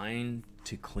designed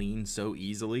to clean so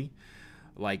easily.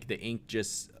 Like the ink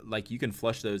just, like you can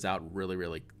flush those out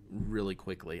really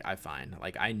quickly, I find.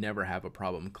 Like I never have a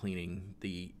problem cleaning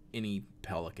any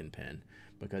Pelican pen,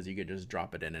 because you could just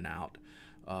drop it in and out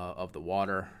of the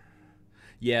water.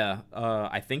 Yeah,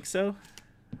 I think so.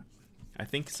 I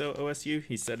think so, OSU.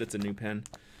 He said it's a new pen.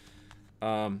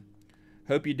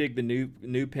 Hope you dig the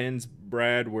new pens,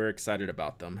 Brad. We're excited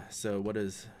about them. So what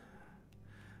is...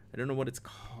 I don't know what it's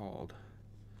called.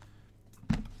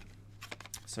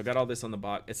 So I got all this on the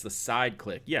box. It's the side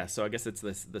click. Yeah, so I guess it's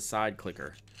the side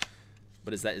clicker.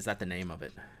 But is that the name of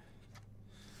it?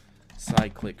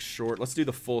 Side click short. Let's do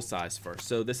the full size first.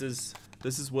 So this is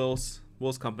Will's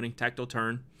company, Tactile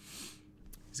Turn.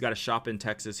 He's got a shop in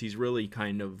Texas. He's really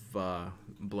kind of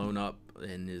blown up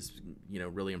and is,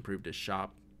 really improved his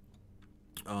shop.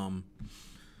 So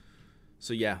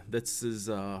yeah, this is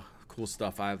cool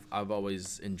stuff. I've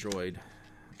always enjoyed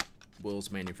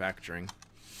Will's manufacturing.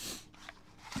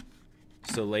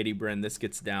 So Lady Bren, this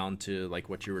gets down to like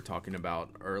what you were talking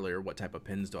about earlier. What type of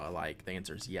pens do I like? The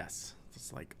answer is yes.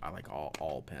 It's like I like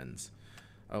all pens.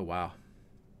 Oh wow.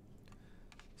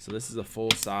 So this is a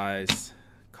full size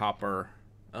copper.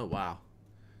 Oh wow.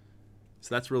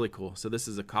 So that's really cool. So this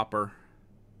is a copper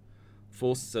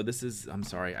full. So this is, I'm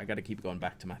sorry, I got to keep going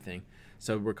back to my thing.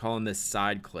 So we're calling this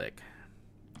side click.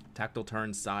 Tactile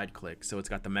Turn side click. So it's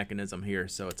got the mechanism here.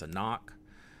 So it's a knock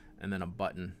and then a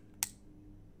button.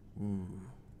 Ooh,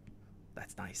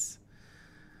 that's nice.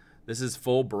 This is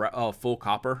full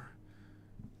copper,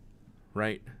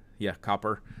 right? Yeah,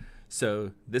 copper.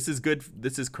 So this is good.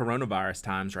 This is coronavirus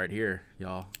times right here,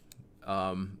 y'all.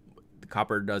 The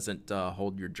copper doesn't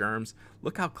hold your germs.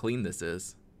 Look how clean this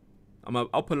is.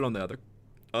 I'll put it on the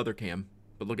other cam,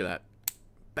 but look at that.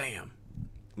 Bam.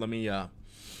 Let me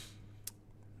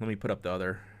put up the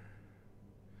other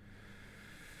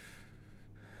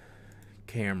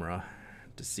camera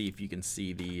to see if you can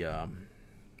see the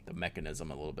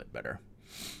mechanism a little bit better.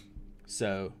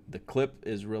 So the clip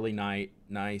is really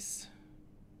nice.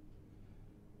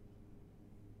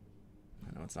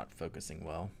 I know it's not focusing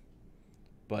well,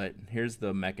 but here's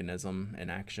the mechanism in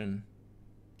action.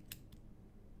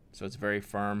 So it's very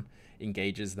firm,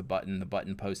 engages the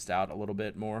button posts out a little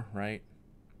bit more, right?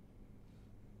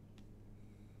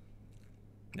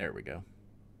 There we go.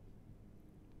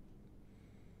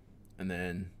 And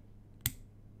then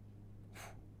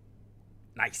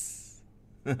nice.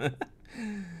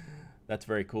 That's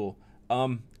very cool.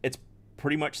 It's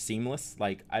pretty much seamless.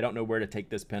 Like, I don't know where to take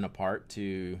this pen apart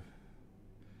to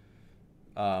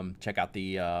check out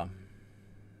the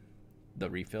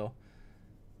refill.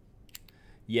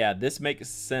 Yeah, this makes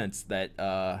sense that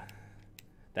oh,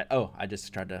 I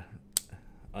just tried to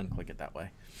unclick it that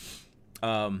way.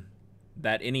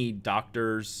 That any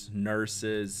doctors,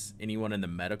 nurses, anyone in the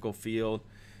medical field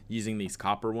using these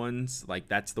copper ones, like,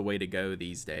 that's the way to go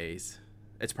these days.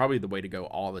 It's probably the way to go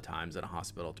all the times in a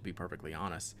hospital, to be perfectly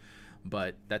honest.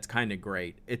 But that's kind of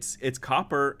great. It's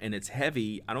copper and it's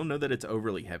heavy. I don't know that it's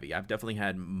overly heavy. I've definitely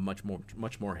had much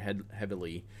more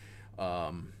heavily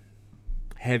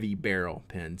heavy barrel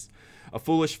pens. A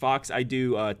Foolish Fox, I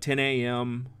do 10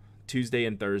 a.m. Tuesday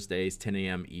and Thursdays, 10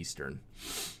 a.m. Eastern.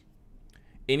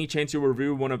 Any chance you'll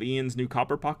review one of Ian's new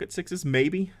copper pocket sixes?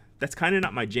 Maybe. That's kind of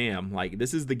not my jam. Like,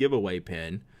 this is the giveaway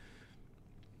pen,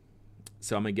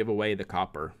 so I'm gonna give away the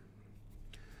copper.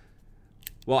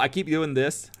 Well, I keep doing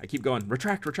this. I keep going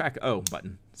retract. Oh,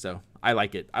 button. So I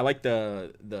like it. I like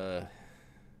the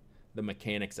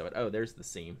mechanics of it. Oh, there's the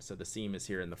seam. So the seam is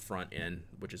here in the front end,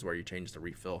 which is where you change the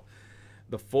refill.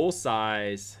 The full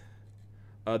size,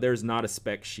 there's not a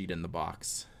spec sheet in the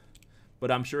box, but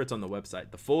I'm sure it's on the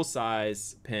website. The full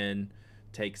size pen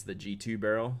takes the G2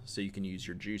 barrel, so you can use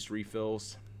your juice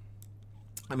refills.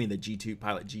 I mean the G2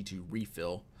 Pilot G2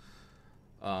 refill.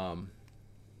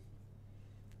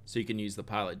 So you can use the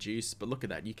Pilot juice, but look at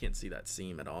that. You can't see that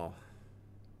seam at all.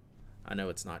 I know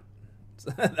it's not.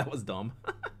 That was dumb.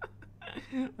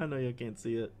 I know you can't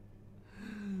see it.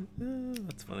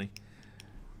 That's funny.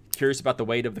 Curious about the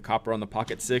weight of the copper on the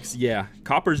Pocket 6. Yeah,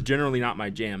 copper's generally not my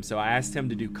jam, so I asked him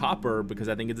to do copper because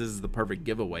I think this is the perfect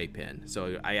giveaway pen.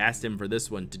 So I asked him for this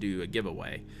one to do a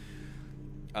giveaway.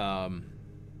 And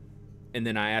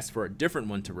then I asked for a different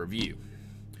one to review.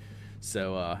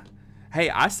 So, hey,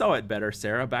 I saw it better,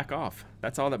 Sarah. Back off.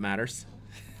 That's all that matters.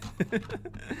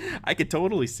 I could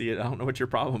totally see it. I don't know what your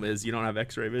problem is. You don't have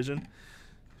x-ray vision?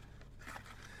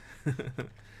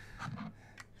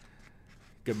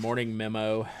 Good morning,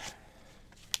 Memo.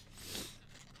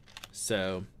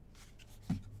 So,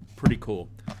 pretty cool.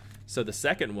 So the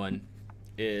second one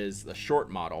is the short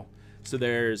model. So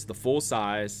there's the full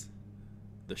size,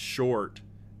 the short,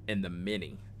 and the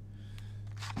mini.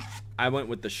 I went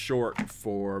with the short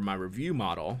for my review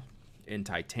model in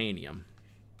titanium.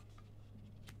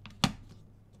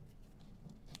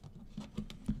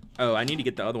 Oh, I need to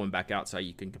get the other one back out so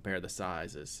you can compare the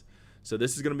sizes. So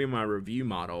this is going to be my review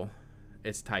model.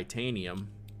 It's titanium,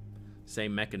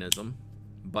 same mechanism,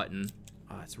 button.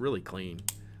 Oh, it's really clean.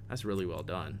 That's really well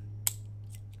done.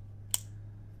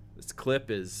 This clip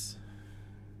is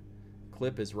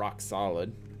rock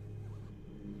solid.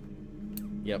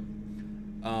 Yep.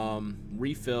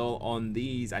 Refill on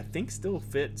these I think still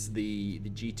fits the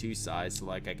G2 size, so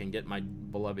like I can get my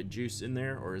beloved juice in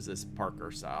there. Or is this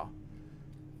Parker style?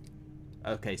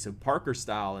 Okay, so Parker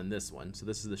style in this one. So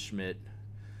this is the Schmidt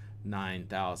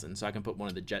 9000, so I can put one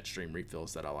of the Jetstream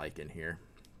refills that I like in here,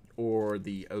 or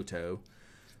the Otto.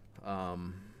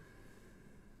 So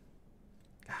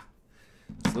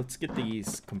let's get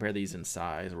these, compare these in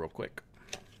size real quick.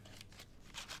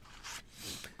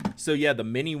 So yeah, the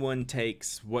mini one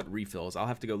takes what refills? I'll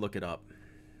have to go look it up.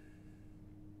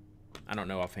 I don't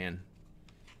know offhand.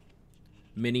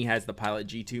 Mini has the Pilot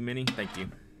G2 Mini. Thank you.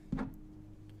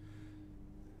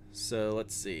 So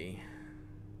let's see.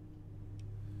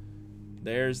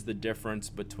 There's the difference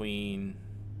between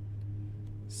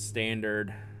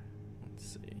standard.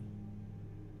 Let's see.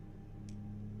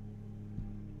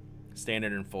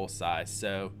 Standard and full size.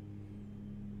 So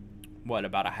what,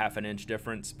 about a ½ an inch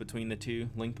difference between the two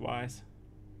lengthwise?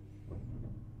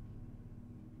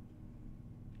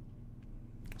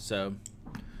 So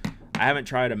I haven't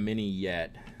tried a mini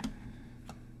yet,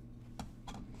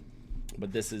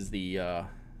 but this is the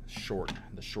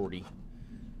shorty.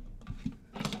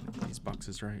 These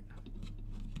boxes right.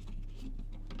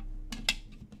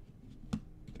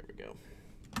 There we go.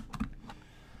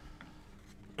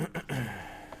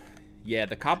 Yeah,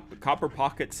 the copper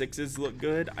pocket 6s look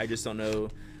good. I just don't know,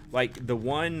 like the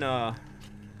one.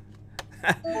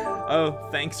 Oh,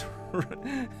 thanks,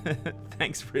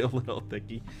 thanks, real little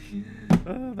thicky.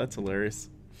 Oh, that's hilarious.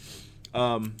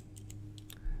 The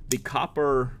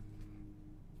copper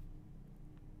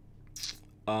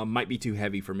might be too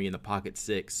heavy for me in the pocket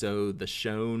 6. So the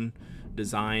Schoen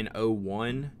Design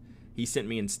 01, he sent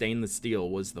me in stainless steel,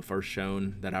 was the first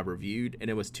Schoen that I reviewed, and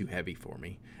it was too heavy for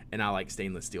me. And I like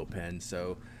stainless steel pens.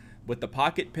 So with the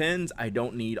pocket pens, I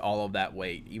don't need all of that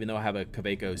weight. Even though I have a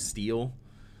Kaweco Steel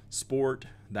Sport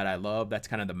that I love, that's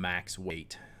kind of the max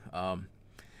weight.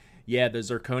 Yeah, the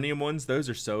zirconium ones, those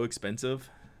are so expensive.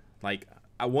 Like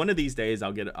one of these days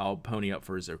I'll pony up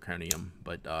for a zirconium,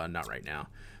 but not right now.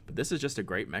 But this is just a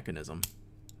great mechanism.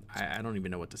 I don't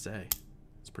even know what to say.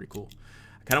 It's pretty cool.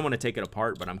 I kind of want to take it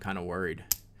apart, but I'm kind of worried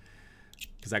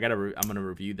because I'm gonna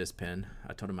review this pen.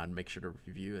 I told him I'd make sure to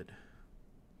review it.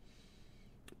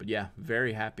 But yeah,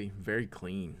 very happy, very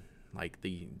clean. Like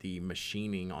the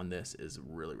machining on this is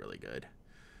really, really good.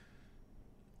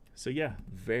 So yeah,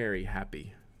 very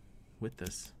happy with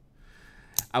this.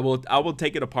 I will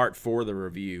take it apart for the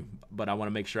review, but I want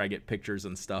to make sure I get pictures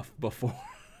and stuff before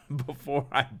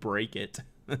I break it.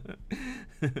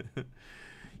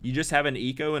 You just have an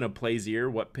Eco and a Plaisir.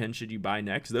 What pen should you buy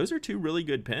next? Those are two really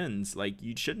good pens. Like,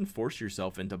 you shouldn't force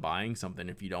yourself into buying something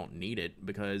if you don't need it,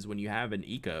 because when you have an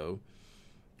Eco,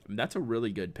 that's a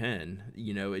really good pen.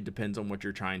 You know, it depends on what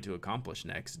you're trying to accomplish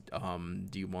next.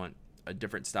 Do you want a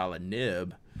different style of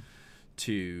nib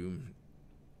to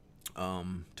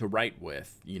write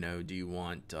with? You know, do you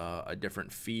want a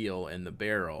different feel in the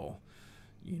barrel?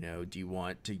 You know, do you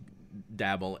want to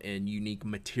dabble in unique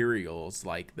materials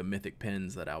like the Mythic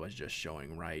pens that I was just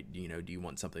showing, right? You know, do you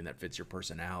want something that fits your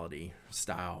personality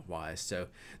style wise? So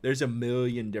there's a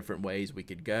million different ways we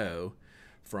could go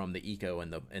from the Eco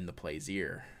and the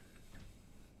Plaisir.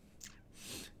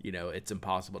 You know, it's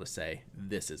impossible to say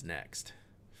this is next.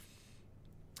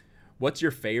 What's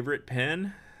your favorite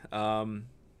pen?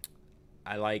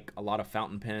 I like a lot of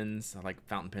fountain pens. I like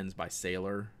fountain pens by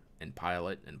Sailor and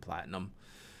Pilot and Platinum.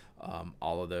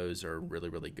 All of those are really,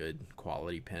 really good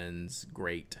quality pens.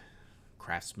 Great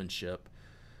craftsmanship.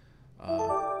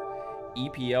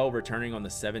 EPL returning on the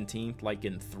 17th, like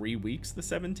in 3 weeks, the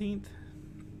 17th.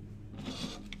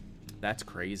 That's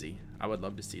crazy. I would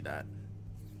love to see that.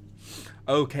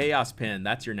 Oh, Chaos Pen.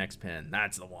 That's your next pen.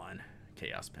 That's the one.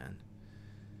 Chaos Pen.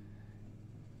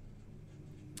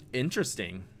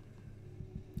 Interesting.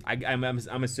 I'm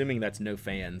assuming that's no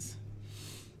fans,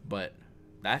 but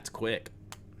that's quick.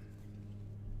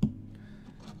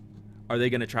 Are they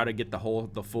going to try to get the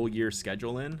full year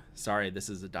schedule in? Sorry, this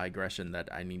is a digression that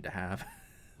I need to have.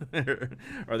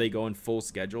 Are they going full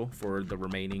schedule for the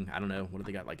remaining, I don't know, what do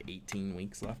they got, like 18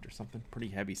 weeks left or something? Pretty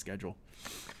heavy schedule.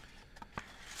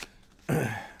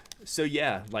 So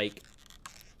yeah, like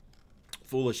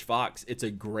Foolish Fox, it's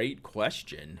a great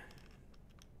question,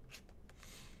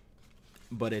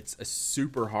 but it's a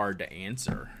super hard to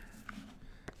answer.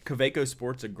 Kaweco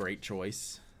Sport's a great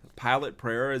choice. Pilot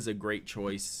Prera is a great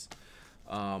choice.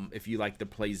 if you like the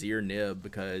Plaisir nib,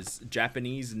 because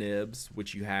Japanese nibs,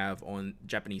 which you have on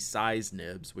Japanese size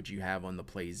nibs, which you have on the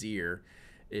Plaisir,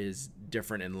 is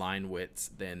different in line widths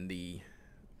than the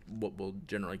what we'll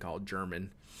generally call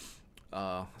German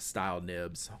style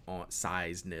nibs on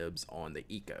size nibs on the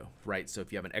Eco, right? So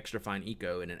if you have an extra fine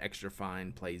Eco and an extra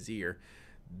fine Plaisir,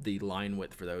 the line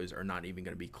width for those are not even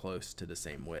going to be close to the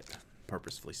same width,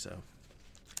 purposefully so.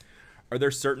 Are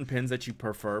there certain pens that you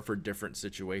prefer for different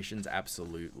situations?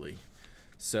 Absolutely.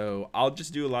 So I'll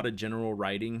just do a lot of general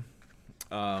writing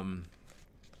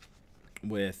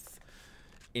with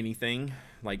anything,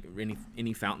 like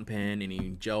any fountain pen,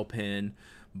 any gel pen.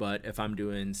 But if I'm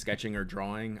doing sketching or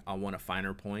drawing, I want a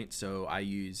finer point. So I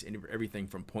use everything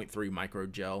from 0.3 micro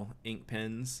gel ink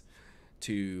pens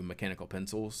to mechanical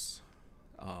pencils.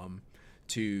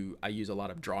 I use a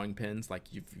lot of drawing pens, like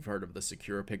you've heard of the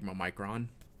Secura Pigma Micron.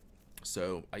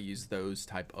 So I use those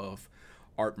type of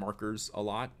art markers a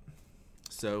lot.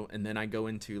 So, and then I go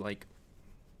into like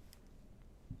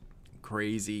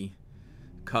crazy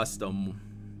custom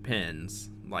pens,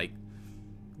 like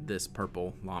this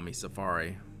purple Lamy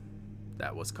Safari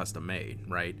that was custom made,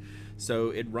 right? So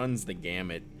it runs the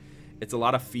gamut. It's a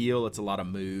lot of feel, it's a lot of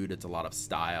mood, it's a lot of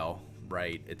style,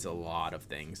 right? It's a lot of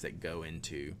things that go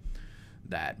into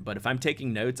that. But if I'm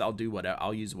taking notes, I'll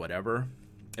use whatever.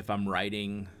 If I'm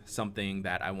writing something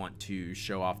that I want to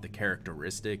show off the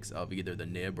characteristics of either the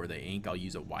nib or the ink, I'll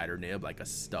use a wider nib, like a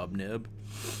stub nib,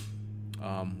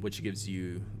 which gives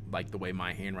you, like the way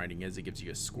my handwriting is, it gives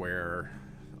you a square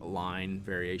line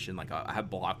variation. Like I have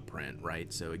block print,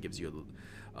 right? So it gives you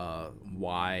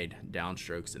wide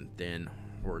downstrokes and thin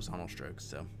horizontal strokes.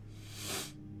 So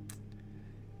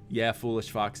yeah,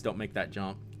 foolish fox, don't make that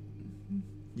jump.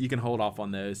 You can hold off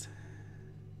on those.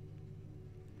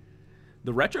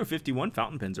 The Retro 51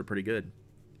 fountain pens are pretty good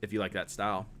if you like that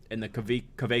style. And the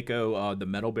Kaweco, the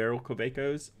metal barrel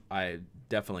Kawecos, I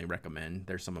definitely recommend.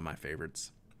 They're some of my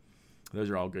favorites. Those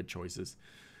are all good choices.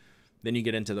 Then you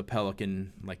get into the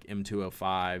Pelican, like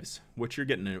M205s, which you're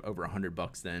getting over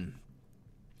 $100 then.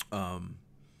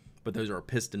 But those are a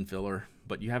piston filler.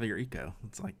 But you have your Eco.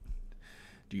 It's like,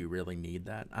 do you really need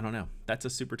that? I don't know. That's a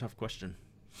super tough question.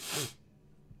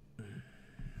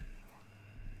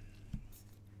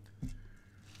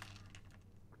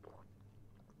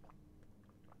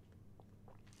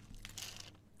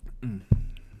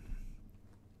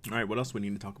 All right, what else we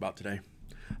need to talk about today?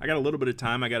 I got a little bit of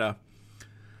time. I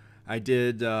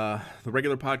did the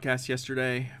regular podcast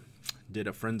yesterday. Did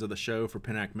a Friends of the Show for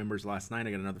PenAct members last night.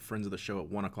 I got another Friends of the Show at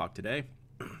 1 o'clock today.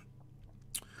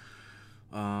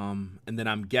 And then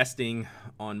I'm guesting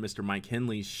on Mr. Mike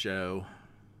Henley's show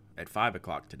at 5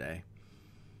 o'clock today.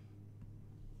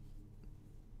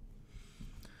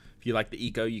 If you like the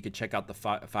Eco, you could check out the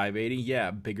 580.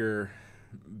 Yeah, bigger,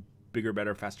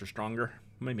 better, faster, stronger.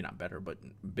 Maybe not better, but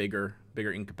bigger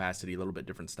ink capacity, a little bit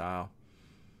different style.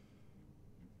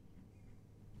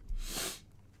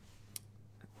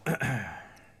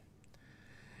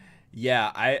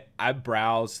 Yeah, I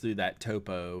browsed through that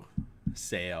Topo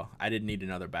sale. I didn't need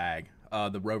another bag.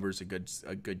 The Rover's a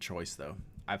good choice though.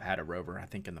 I've had a Rover, I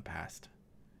think, in the past.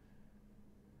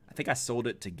 I think I sold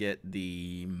it to get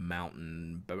the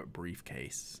Mountain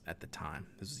briefcase at the time.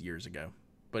 This was years ago,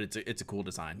 but it's a cool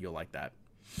design. You'll like that.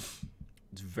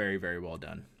 It's very, very well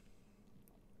done.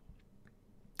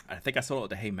 I think I sold it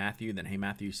to Hey Matthew, then Hey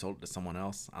Matthew sold it to someone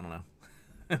else. I don't know.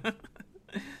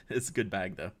 It's a good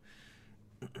bag, though.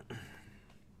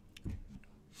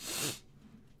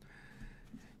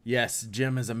 Yes,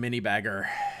 Jim is a mini bagger.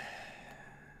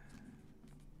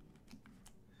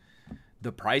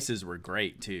 The prices were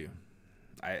great, too.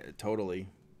 I totally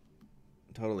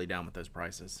down with those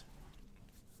prices.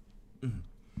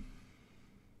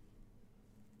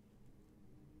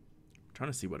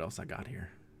 Trying to see what else I got here.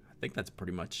 I think that's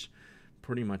pretty much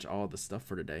all the stuff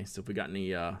for today. So if we got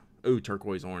any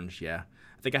turquoise orange, yeah.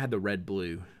 I think I had the red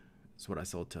blue. That's what I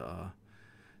sold to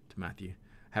Matthew.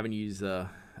 Haven't used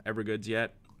Evergoods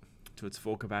yet to its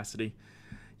full capacity.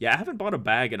 Yeah, I haven't bought a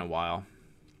bag in a while.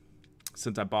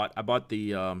 Since I bought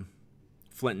the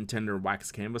Flint and Tinder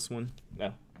wax canvas one.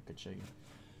 Yeah, I could show you.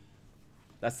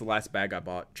 That's the last bag I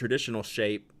bought. Traditional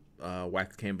shape.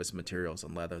 Wax canvas materials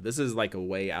and leather. This is like a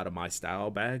way out of my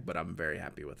style bag, but I'm very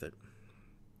happy with it.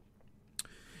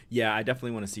 Yeah, I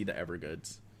definitely want to see the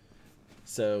Evergoods.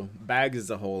 So bags is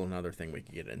a whole another thing we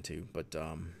could get into, but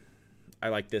I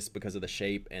like this because of the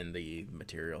shape and the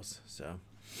materials. So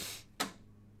I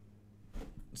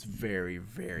was very,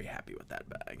 very happy with that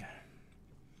bag.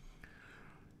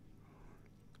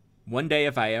 One day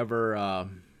if I ever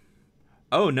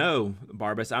oh no,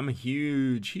 Barbas, I'm a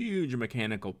huge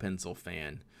mechanical pencil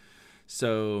fan.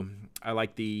 So I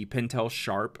like the Pentel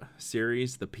Sharp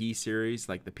series, the P series,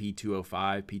 like the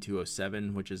P205,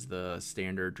 P207, which is the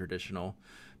standard traditional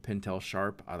Pentel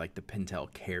Sharp. I like the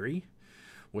Pentel Carry,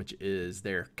 which is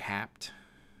their capped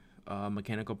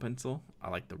mechanical pencil. I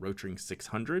like the Rotring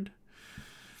 600.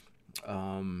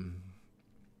 I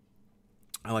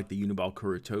like the Uniball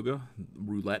Kurutoga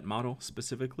roulette model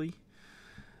specifically.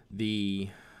 The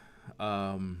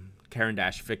Caran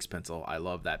d'Ache fixed pencil. I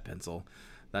love that pencil.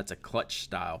 That's a clutch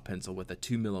style pencil with a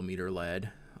 2mm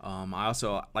lead. I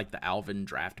also like the Alvin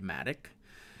Draftmatic,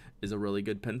 is a really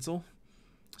good pencil.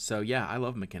 So yeah, I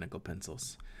love mechanical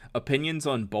pencils. Opinions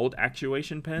on bolt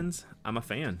actuation pens? I'm a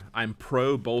fan. I'm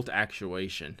pro bolt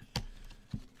actuation.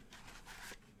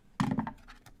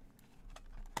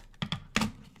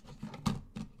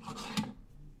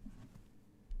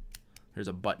 Here's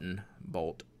a button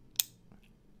bolt,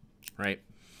 right?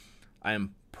 I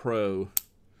am pro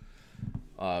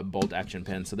bolt action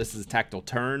pen. So this is a Tactile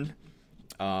turn.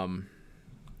 I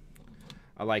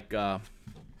like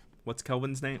what's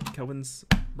Kelvin's name? Kelvin's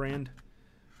brand?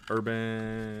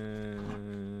 Urban.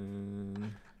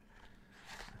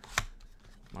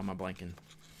 Why am I blanking?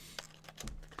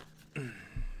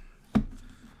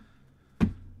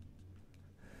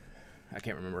 I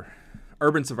can't remember.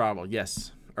 Urban Survival.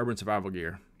 Yes, Urban Survival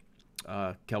Gear.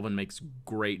 Kelvin makes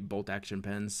great bolt action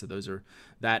pens, so those are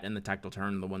that and the Tactile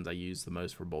turn are the ones I use the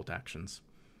most for bolt actions.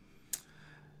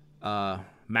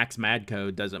 Max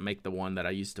Madco doesn't make the one that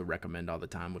I used to recommend all the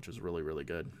time, which was really, really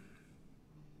good.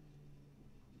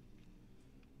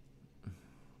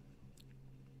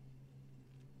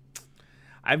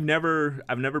 I've never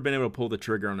been able to pull the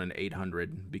trigger on an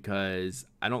 800 because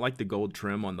I don't like the gold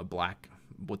trim on the black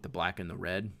with the black and the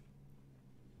red.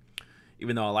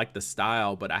 Even though I like the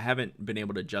style, but I haven't been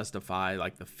able to justify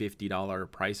like the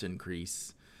 $50 price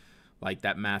increase. Like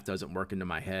that math doesn't work into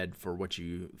my head for what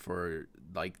for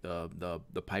like the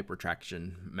pipe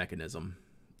retraction mechanism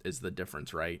is the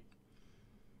difference, right?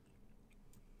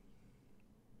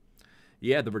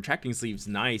 Yeah, the retracting sleeve's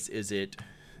nice. Is it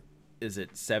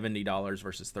 $70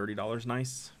 versus $30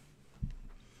 nice?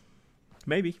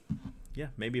 Maybe. Yeah,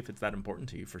 maybe if it's that important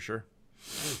to you, for sure.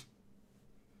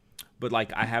 But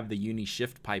like I have the Uni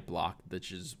Shift pipe lock,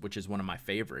 which is one of my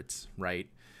favorites, right?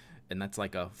 And that's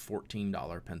like a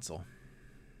 $14 pencil.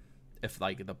 If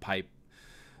like the pipe,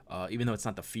 even though it's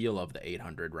not the feel of the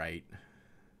 800, right?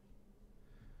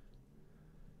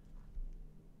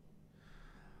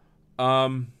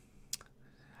 I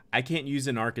can't use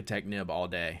an Architect nib all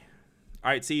day. All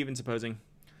right, see, even supposing.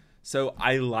 So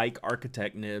I like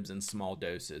Architect nibs in small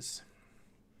doses.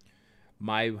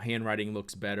 My handwriting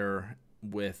looks better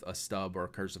with a stub or a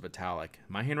cursive italic.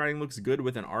 My handwriting looks good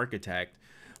with an Architect,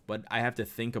 but I have to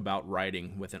think about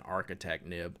writing with an Architect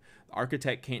nib. The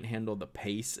Architect can't handle the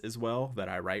pace as well that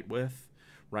I write with,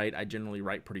 right? I generally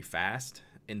write pretty fast,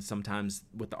 and sometimes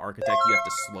with the Architect you have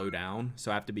to slow down, so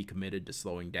I have to be committed to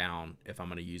slowing down if I'm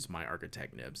going to use my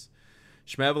Architect nibs.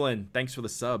 Schmevelin, thanks for the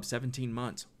sub, 17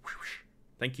 months.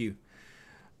 Thank you.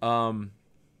 Moy,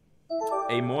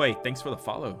 thanks for the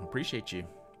follow. Appreciate you.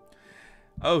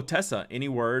 Oh, Tessa, any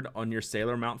word on your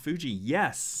Sailor Mount Fuji?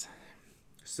 Yes.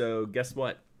 So guess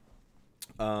what?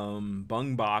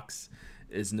 Bungbox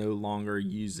is no longer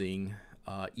using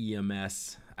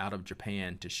EMS out of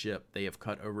Japan to ship. They have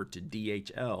cut over to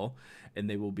DHL, and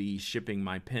they will be shipping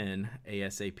my pen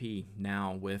ASAP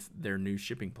now with their new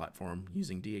shipping platform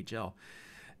using DHL.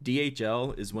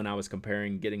 DHL is when I was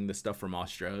comparing getting the stuff from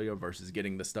Australia versus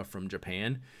getting the stuff from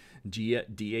Japan.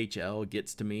 DHL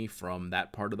gets to me from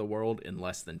that part of the world in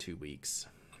less than 2 weeks.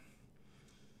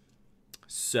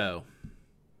 So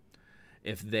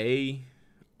if they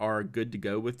are good to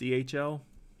go with DHL,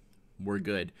 we're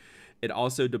good. It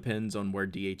also depends on where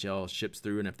DHL ships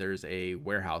through and if there's a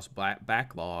warehouse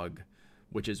backlog,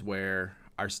 which is where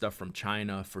our stuff from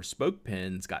China for spoke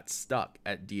pens got stuck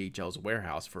at DHL's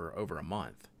warehouse for over a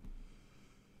month.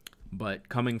 But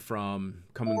coming from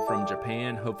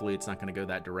Japan, hopefully it's not going to go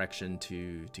that direction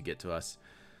to get to us.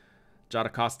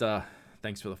 Jada Costa,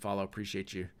 thanks for the follow.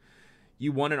 Appreciate you.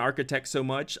 You want an Architect so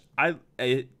much.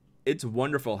 It's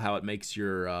wonderful how it makes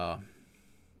your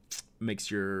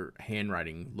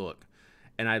handwriting look.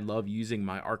 And I love using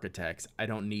my Architects. I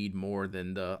don't need more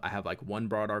than I have like one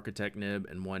broad Architect nib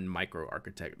and one micro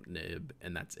Architect nib,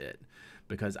 and that's it.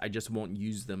 Because I just won't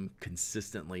use them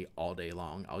consistently all day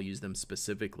long. I'll use them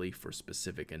specifically for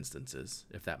specific instances,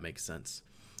 if that makes sense.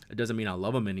 It doesn't mean I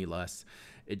love them any less.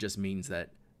 It just means that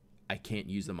I can't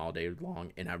use them all day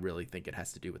long, and I really think it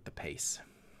has to do with the pace.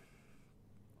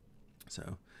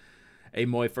 So, Hey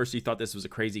Moy, first you thought this was a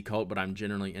crazy cult, but I'm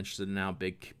generally interested now.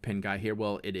 Big pin guy here.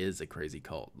 Well, it is a crazy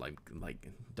cult. Like,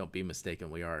 don't be mistaken.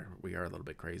 We are a little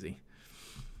bit crazy.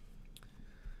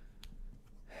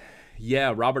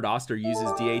 Yeah, Robert Oster uses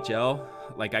DHL.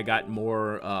 Like, I got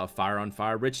more fire on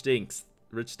fire. Rich stinks.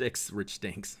 Rich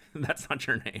stinks. That's not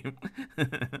your name.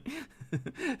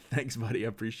 Thanks, buddy. I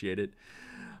appreciate it.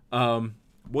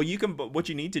 Well, you can. What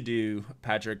you need to do,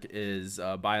 Patrick, is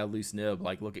buy a loose nib.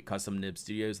 Like, look at Custom Nib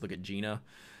Studios. Look at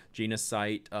Gina's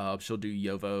site. She'll do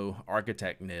Yovo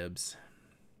Architect nibs.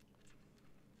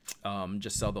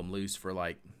 Just sell them loose for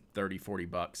like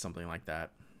 $30-$40, something like that.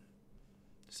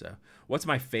 So, what's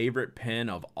my favorite pen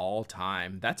of all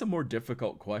time? That's a more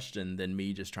difficult question than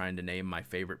me just trying to name my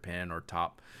favorite pen or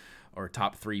top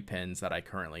 3 pens that I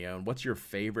currently own. What's your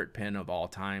favorite pen of all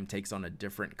time? Takes on a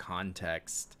different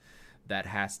context that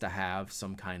has to have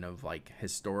some kind of like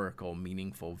historical,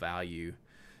 meaningful value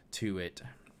to it,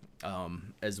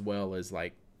 as well as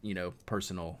like, you know,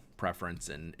 personal preference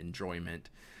and enjoyment.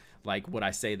 Like, would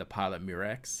I say the Pilot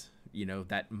Murex? You know,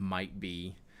 that might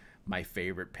be my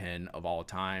favorite pen of all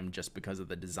time just because of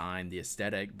the design, the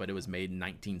aesthetic, but it was made in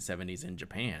 1970s in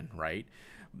Japan, right?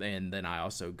 And then I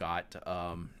also got,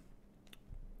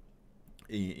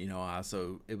 you know,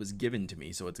 it was given to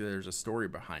me, so there's a story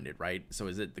behind it, right? So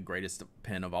is it the greatest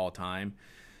pen of all time?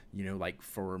 You know, like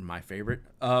for my favorite,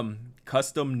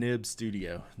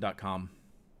 customnibstudio.com.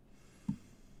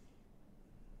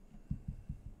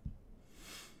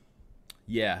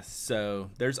 Yeah,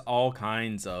 so there's all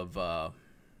kinds of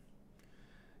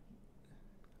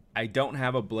I don't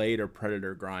have a blade or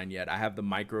predator grind yet. I have the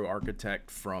Micro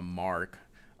Architect from Mark.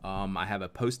 I have a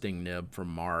posting nib from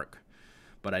Mark,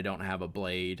 but I don't have a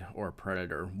blade or a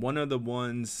predator. One of the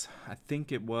ones, I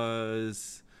think it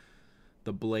was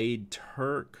the Blade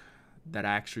Turk, that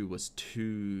actually was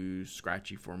too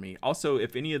scratchy for me. Also,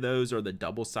 if any of those are the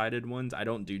double-sided ones, I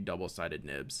don't do double-sided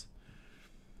nibs.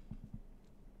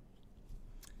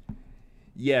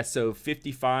 Yeah, so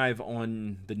 55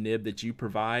 on the nib that you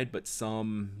provide, but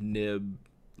some nib,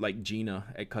 like Gina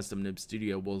at Custom Nib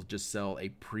Studio, will just sell a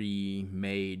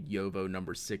pre-made Yovo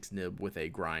number 6 nib with a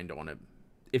grind on it.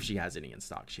 If she has any in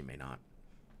stock, she may not.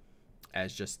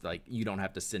 As just like, you don't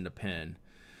have to send a pin.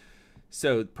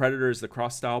 So Predator is the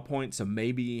cross style point, so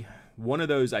maybe one of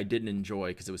those I didn't enjoy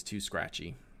because it was too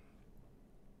scratchy.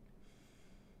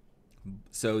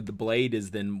 So the blade is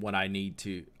then what I need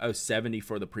to... Oh, 70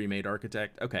 for the pre-made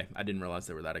Architect? Okay, I didn't realize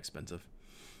they were that expensive.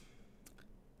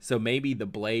 So maybe the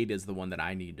blade is the one that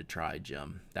I need to try,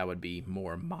 Jim. That would be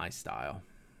more my style.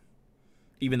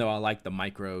 Even though I like the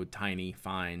micro, tiny,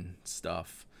 fine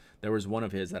stuff, there was one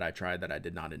of his that I tried that I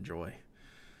did not enjoy.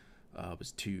 It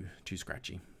was too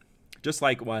scratchy. Just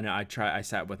like when I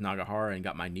sat with Nagahara and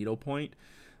got my needle point,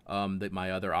 that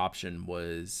my other option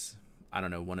was, I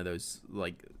don't know, one of those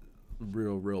like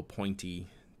real pointy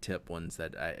tip ones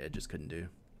that I just couldn't do.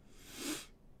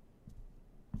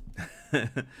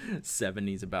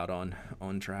 70's about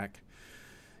on track.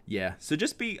 Yeah, so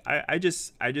just be, I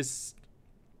just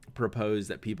propose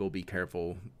that people be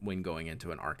careful when going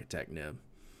into an Architect nib.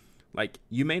 Like,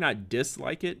 you may not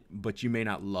dislike it, but you may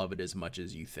not love it as much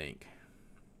as you think.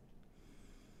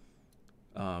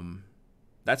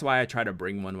 That's why I try to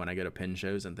bring one when I go to pin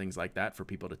shows and things like that for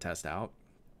people to test out,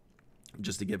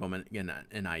 just to give them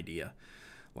an idea.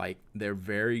 Like, they're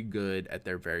very good at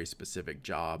their very specific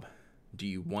job. Do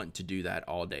you want to do that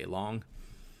all day long?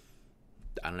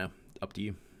 I don't know. Up to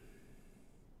you.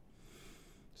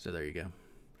 So there you go.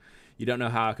 You don't know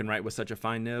how I can write with such a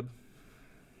fine nib?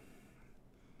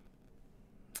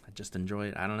 I just enjoy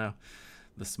it. I don't know.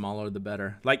 The smaller, the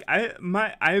better. Like, I've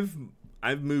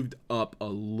moved up a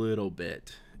little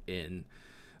bit in,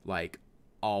 like,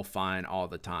 all fine all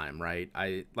the time, right?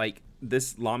 I like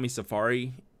this Lamy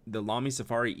Safari. The Lamy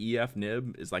Safari EF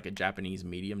nib is like a Japanese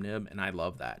medium nib, and I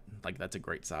love that. Like, that's a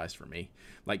great size for me.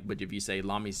 Like, but if you say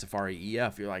Lamy Safari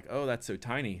EF, you're like, oh, that's so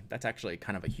tiny. That's actually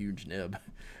kind of a huge nib,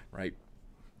 right?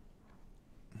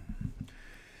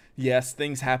 Yes,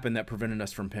 things happen that prevented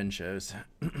us from pin shows.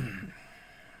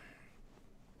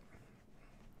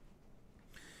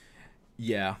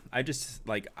 Yeah, I just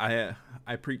like I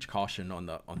preach caution on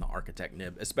the Architect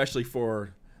nib, especially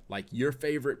for like your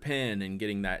favorite pen and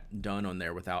getting that done on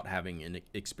there without having an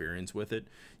experience with it.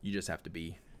 You just have to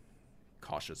be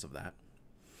cautious of that.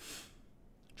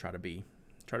 Try to be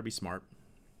smart,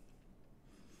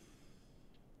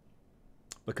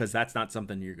 because that's not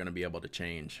something you're going to be able to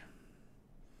change.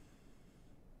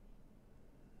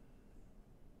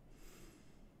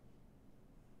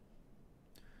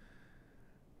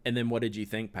 And then what did you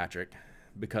think, Patrick?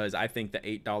 because I think the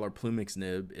 $8 Plumix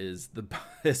nib is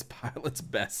this pilot's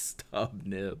best stub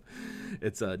nib.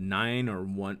 It's a 9 or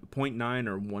 1.9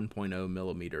 or 1.0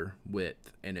 millimeter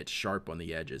width, and it's sharp on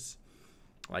the edges.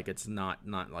 Like, it's not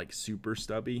like super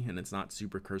stubby, and it's not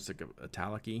super cursive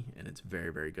italic-y, and it's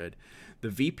very, very good. The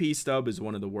VP stub is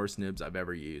one of the worst nibs I've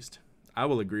ever used. I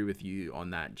will agree with you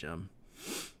on that, Jim.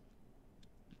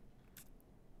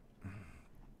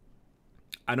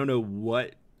 I don't know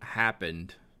what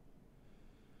happened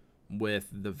with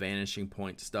the Vanishing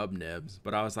Point stub nibs,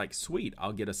 but I was like, sweet,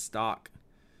 I'll get a stock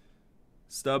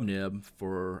stub nib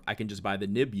for, I can just buy the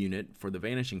nib unit for the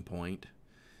Vanishing Point,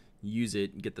 use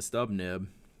it, get the stub nib.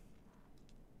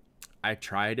 I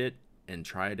tried it and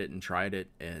tried it and tried it,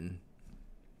 and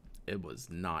it was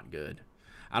not good.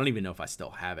 I don't even know if I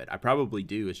still have it. I probably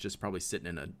do. It's just probably sitting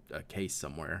in a case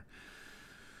somewhere.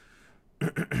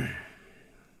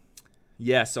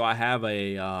 Yeah, so I have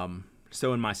a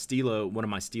so in my Stilo, one of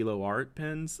my Stilo art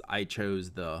pens, I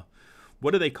chose the,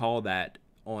 what do they call that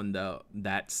on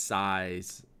that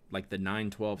size, like the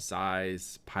 912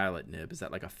 size pilot nib? Is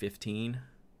that like a 15?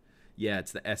 Yeah,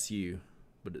 it's the SU.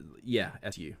 But yeah,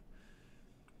 SU.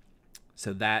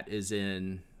 So that is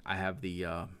in, I have the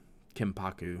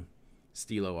Kimpaku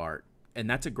Stilo art, and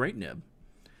that's a great nib.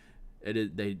 It is,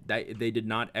 they did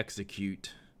not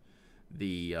execute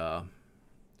the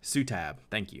Sutab.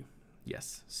 Thank you.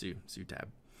 Yes, Sutab.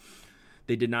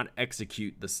 They did not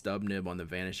execute the stub nib on the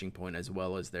Vanishing Point as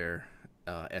well as their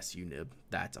SU nib.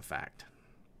 That's a fact.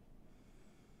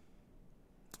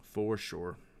 For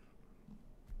sure.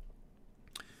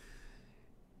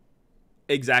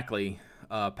 Exactly,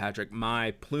 Patrick.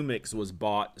 My Plumix was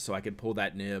bought so I could pull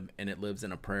that nib, and it lives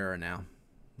in a Prera now,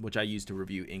 which I use to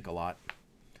review ink a lot.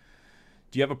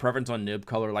 Do you have a preference on nib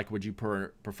color? Like, would you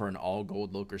prefer an all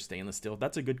gold look or stainless steel?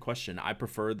 That's a good question. I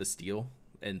prefer the steel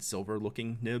and silver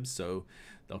looking nibs, so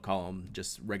they'll call them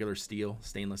just regular steel,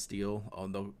 stainless steel.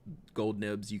 On the gold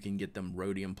nibs, you can get them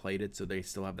rhodium plated, so they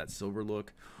still have that silver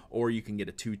look, or you can get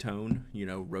a two-tone, you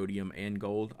know, rhodium and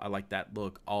gold. I like that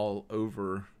look all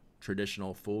over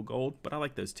traditional full gold, but I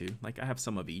like those too. Like, I have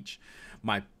some of each.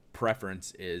 My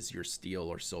preference is your steel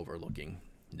or silver looking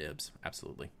nibs.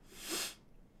 Absolutely.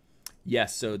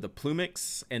 Yes, so the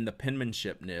Plumix and the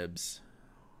penmanship nibs,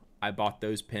 I bought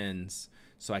those pens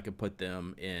so I could put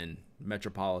them in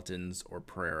Metropolitans or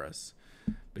Preras,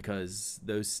 because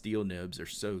those steel nibs are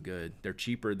so good. They're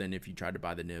cheaper than if you tried to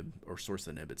buy the nib or source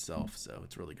the nib itself, so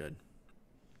it's really good.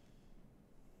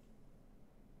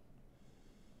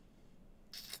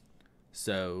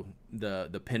 So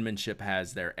the penmanship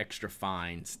has their extra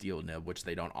fine steel nib, which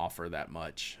they don't offer that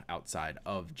much outside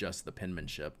of just the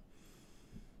penmanship.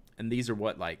 And these are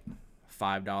what, like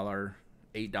 $5,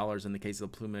 $8 in the case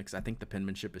of the Plumix. I think the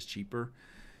penmanship is cheaper.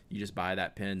 You just buy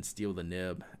that pen, steal the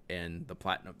nib, and the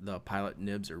pilot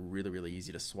nibs are really, really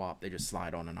easy to swap. They just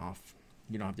slide on and off.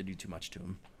 You don't have to do too much to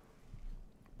them.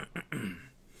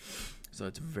 So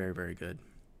it's very, very good.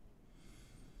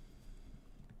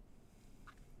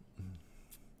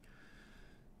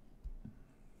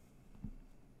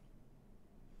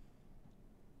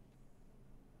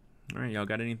 All right, y'all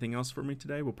got anything else for me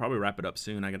today? We'll probably wrap it up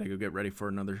soon. I got to go get ready for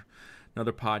another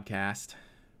podcast.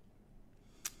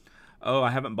 Oh,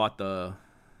 I haven't bought the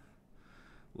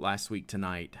Last Week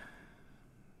Tonight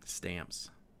stamps.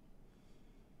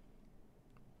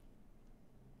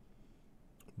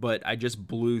 But I just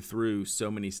blew through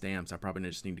so many stamps, I probably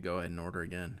just need to go ahead and order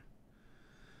again.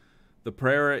 The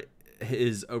Prera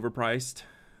is overpriced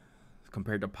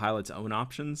compared to Pilot's own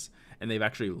options, and they've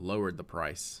actually lowered the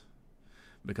price,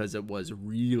 because it was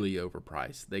really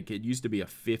overpriced. It used to be a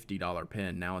 $50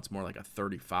 pen. Now it's more like a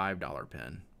 $35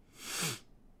 pen.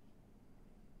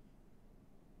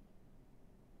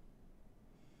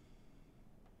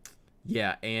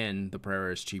 Yeah, and the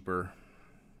Prera is cheaper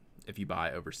if you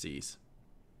buy overseas.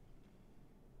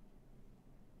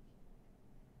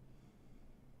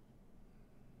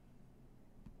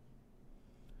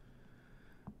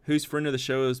 Whose friend of the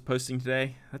show is posting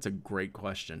today? That's a great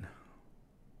question.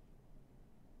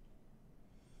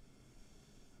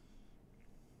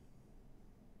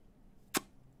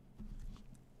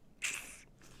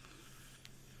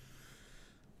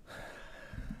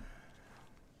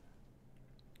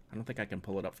 I don't think I can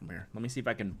pull it up from here. Let me see if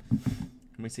I can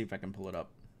pull it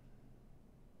up.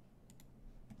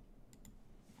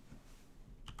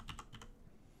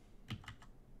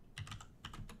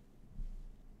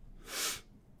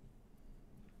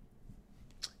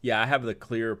 Yeah, I have the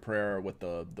clear Prera with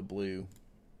the blue.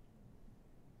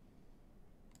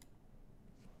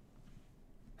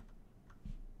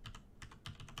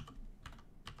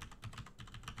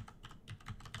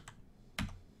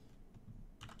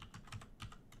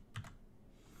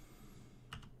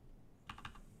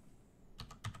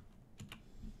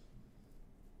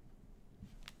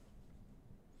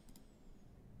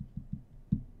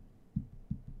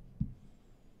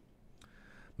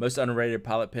 Most underrated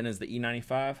pilot pen is the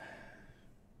E95.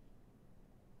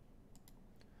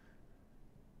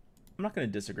 I'm not going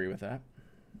to disagree with that.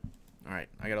 All right,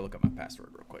 I got to look up my password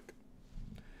real quick.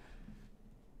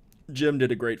 Jim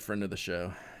did a great friend of the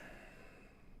show.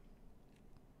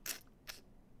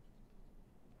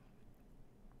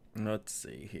 Let's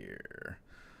see here.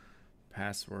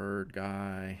 Password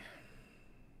guy.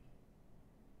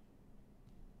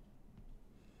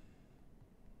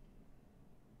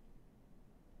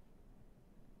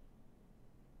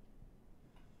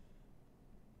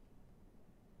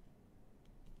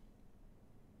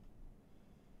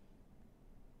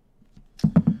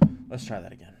 Let's try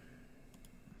that again.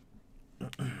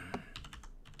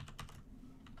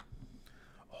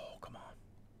 Oh, come on.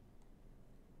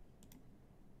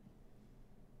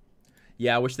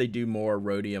 Yeah, I wish they do more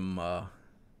rhodium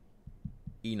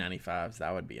E95s.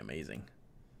 That would be amazing.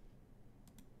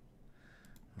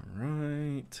 All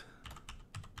right.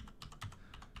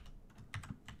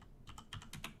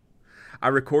 I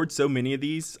record so many of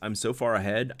these. I'm so far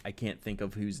ahead, I can't think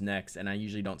of who's next, and I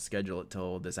usually don't schedule it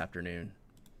till this afternoon.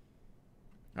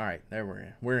 All right, there we're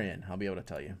in. We're in. I'll be able to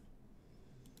tell you.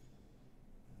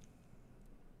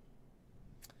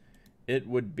 It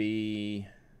would be,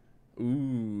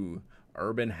 Urban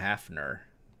Hafner.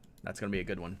 That's gonna be a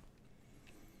good one.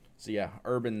 So yeah,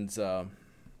 Urban's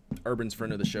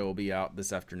friend of the show will be out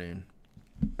this afternoon.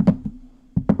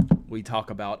 We talk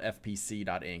about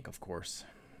FPC.Inc, of course.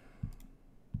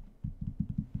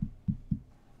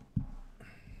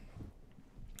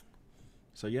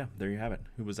 So yeah, there you have it.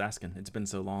 Who was asking? It's been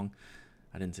so long.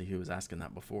 I didn't see who was asking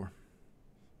that before.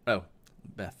 Oh,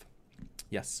 Beth.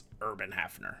 Yes, Urban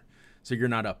Hafner. So you're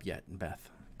not up yet,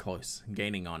 Beth. Close.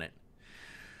 Gaining on it.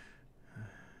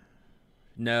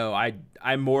 No,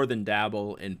 I more than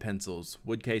dabble in pencils.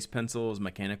 Wood case pencils,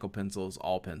 mechanical pencils,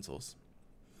 all pencils.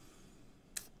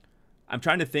 I'm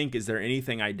trying to think, is there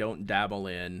anything I don't dabble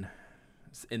in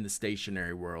the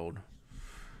stationery world?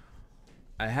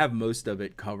 I have most of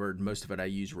it covered. Most of it I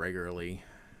use regularly.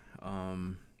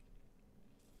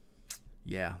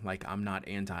 Yeah, like I'm not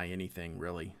anti anything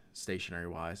really, stationery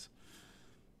wise.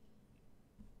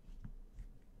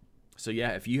 So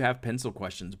yeah, if you have pencil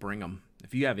questions, bring them.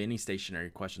 If you have any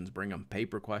stationery questions, bring them.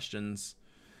 Paper questions,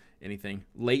 anything.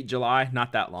 Late July,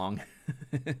 not that long.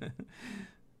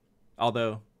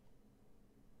 Although,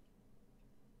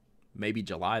 maybe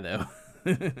July though.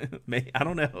 I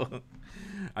don't know.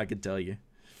 I could tell you.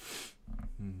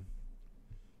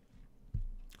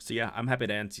 So yeah, I'm happy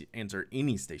to answer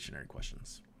any stationery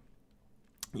questions.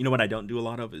 You know what I don't do a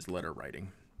lot of is letter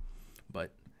writing,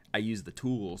 but I use the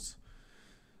tools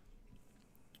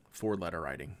for letter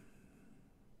writing.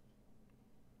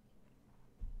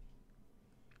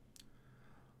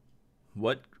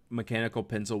 What mechanical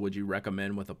pencil would you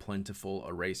recommend with a plentiful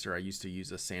eraser? I used to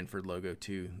use a Sanford logo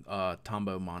too,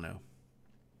 Tombow Mono.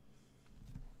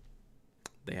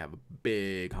 They have a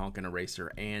big honking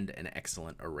eraser and an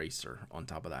excellent eraser on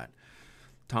top of that.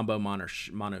 Tombow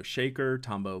Mono Shaker,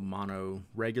 Tombow Mono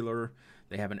Regular.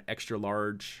 They have an extra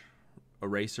large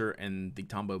eraser, and the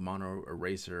Tombow Mono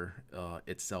eraser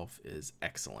itself is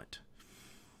excellent.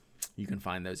 You can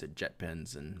find those at Jet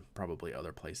Pens and probably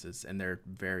other places, and they're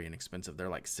very inexpensive. They're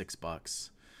like $6.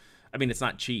 I mean, it's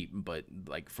not cheap, but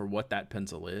like for what that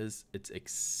pencil is, it's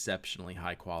exceptionally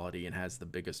high quality and has the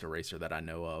biggest eraser that I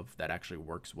know of that actually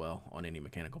works well on any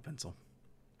mechanical pencil.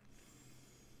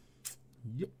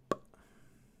 Yep.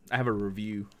 I have a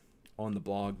review on the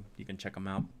blog. You can check them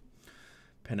out.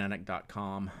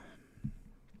 penaddict.com.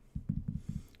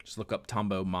 Just look up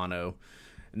Tombow Mono,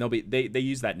 and they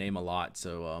use that name a lot.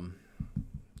 So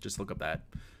just look up that.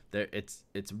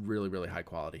 It's really, really high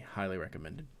quality. Highly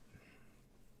recommended.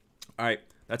 All right,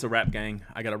 that's a wrap, gang.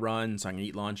 I got to run so I can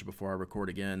eat lunch before I record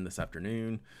again this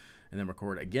afternoon, and then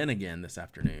record again this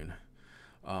afternoon.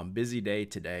 Busy day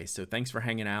today, so thanks for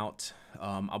hanging out.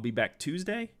 I'll be back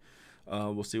Tuesday.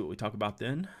 We'll see what we talk about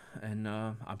then, and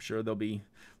I'm sure there'll be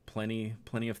plenty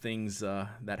of things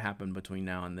that happen between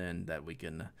now and then that we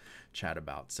can chat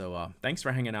about. So thanks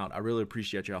for hanging out. I really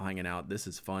appreciate y'all hanging out. This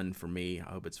is fun for me.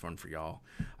 I hope it's fun for y'all.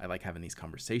 I like having these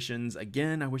conversations.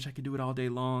 Again, I wish I could do it all day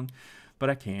long, but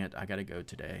I can't. I gotta go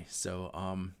today. So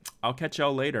I'll catch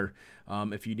y'all later.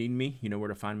 If you need me, you know where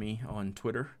to find me on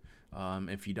Twitter.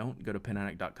 If you don't, go to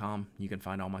penaddict.com. You can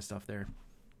find all my stuff there.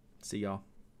 See y'all.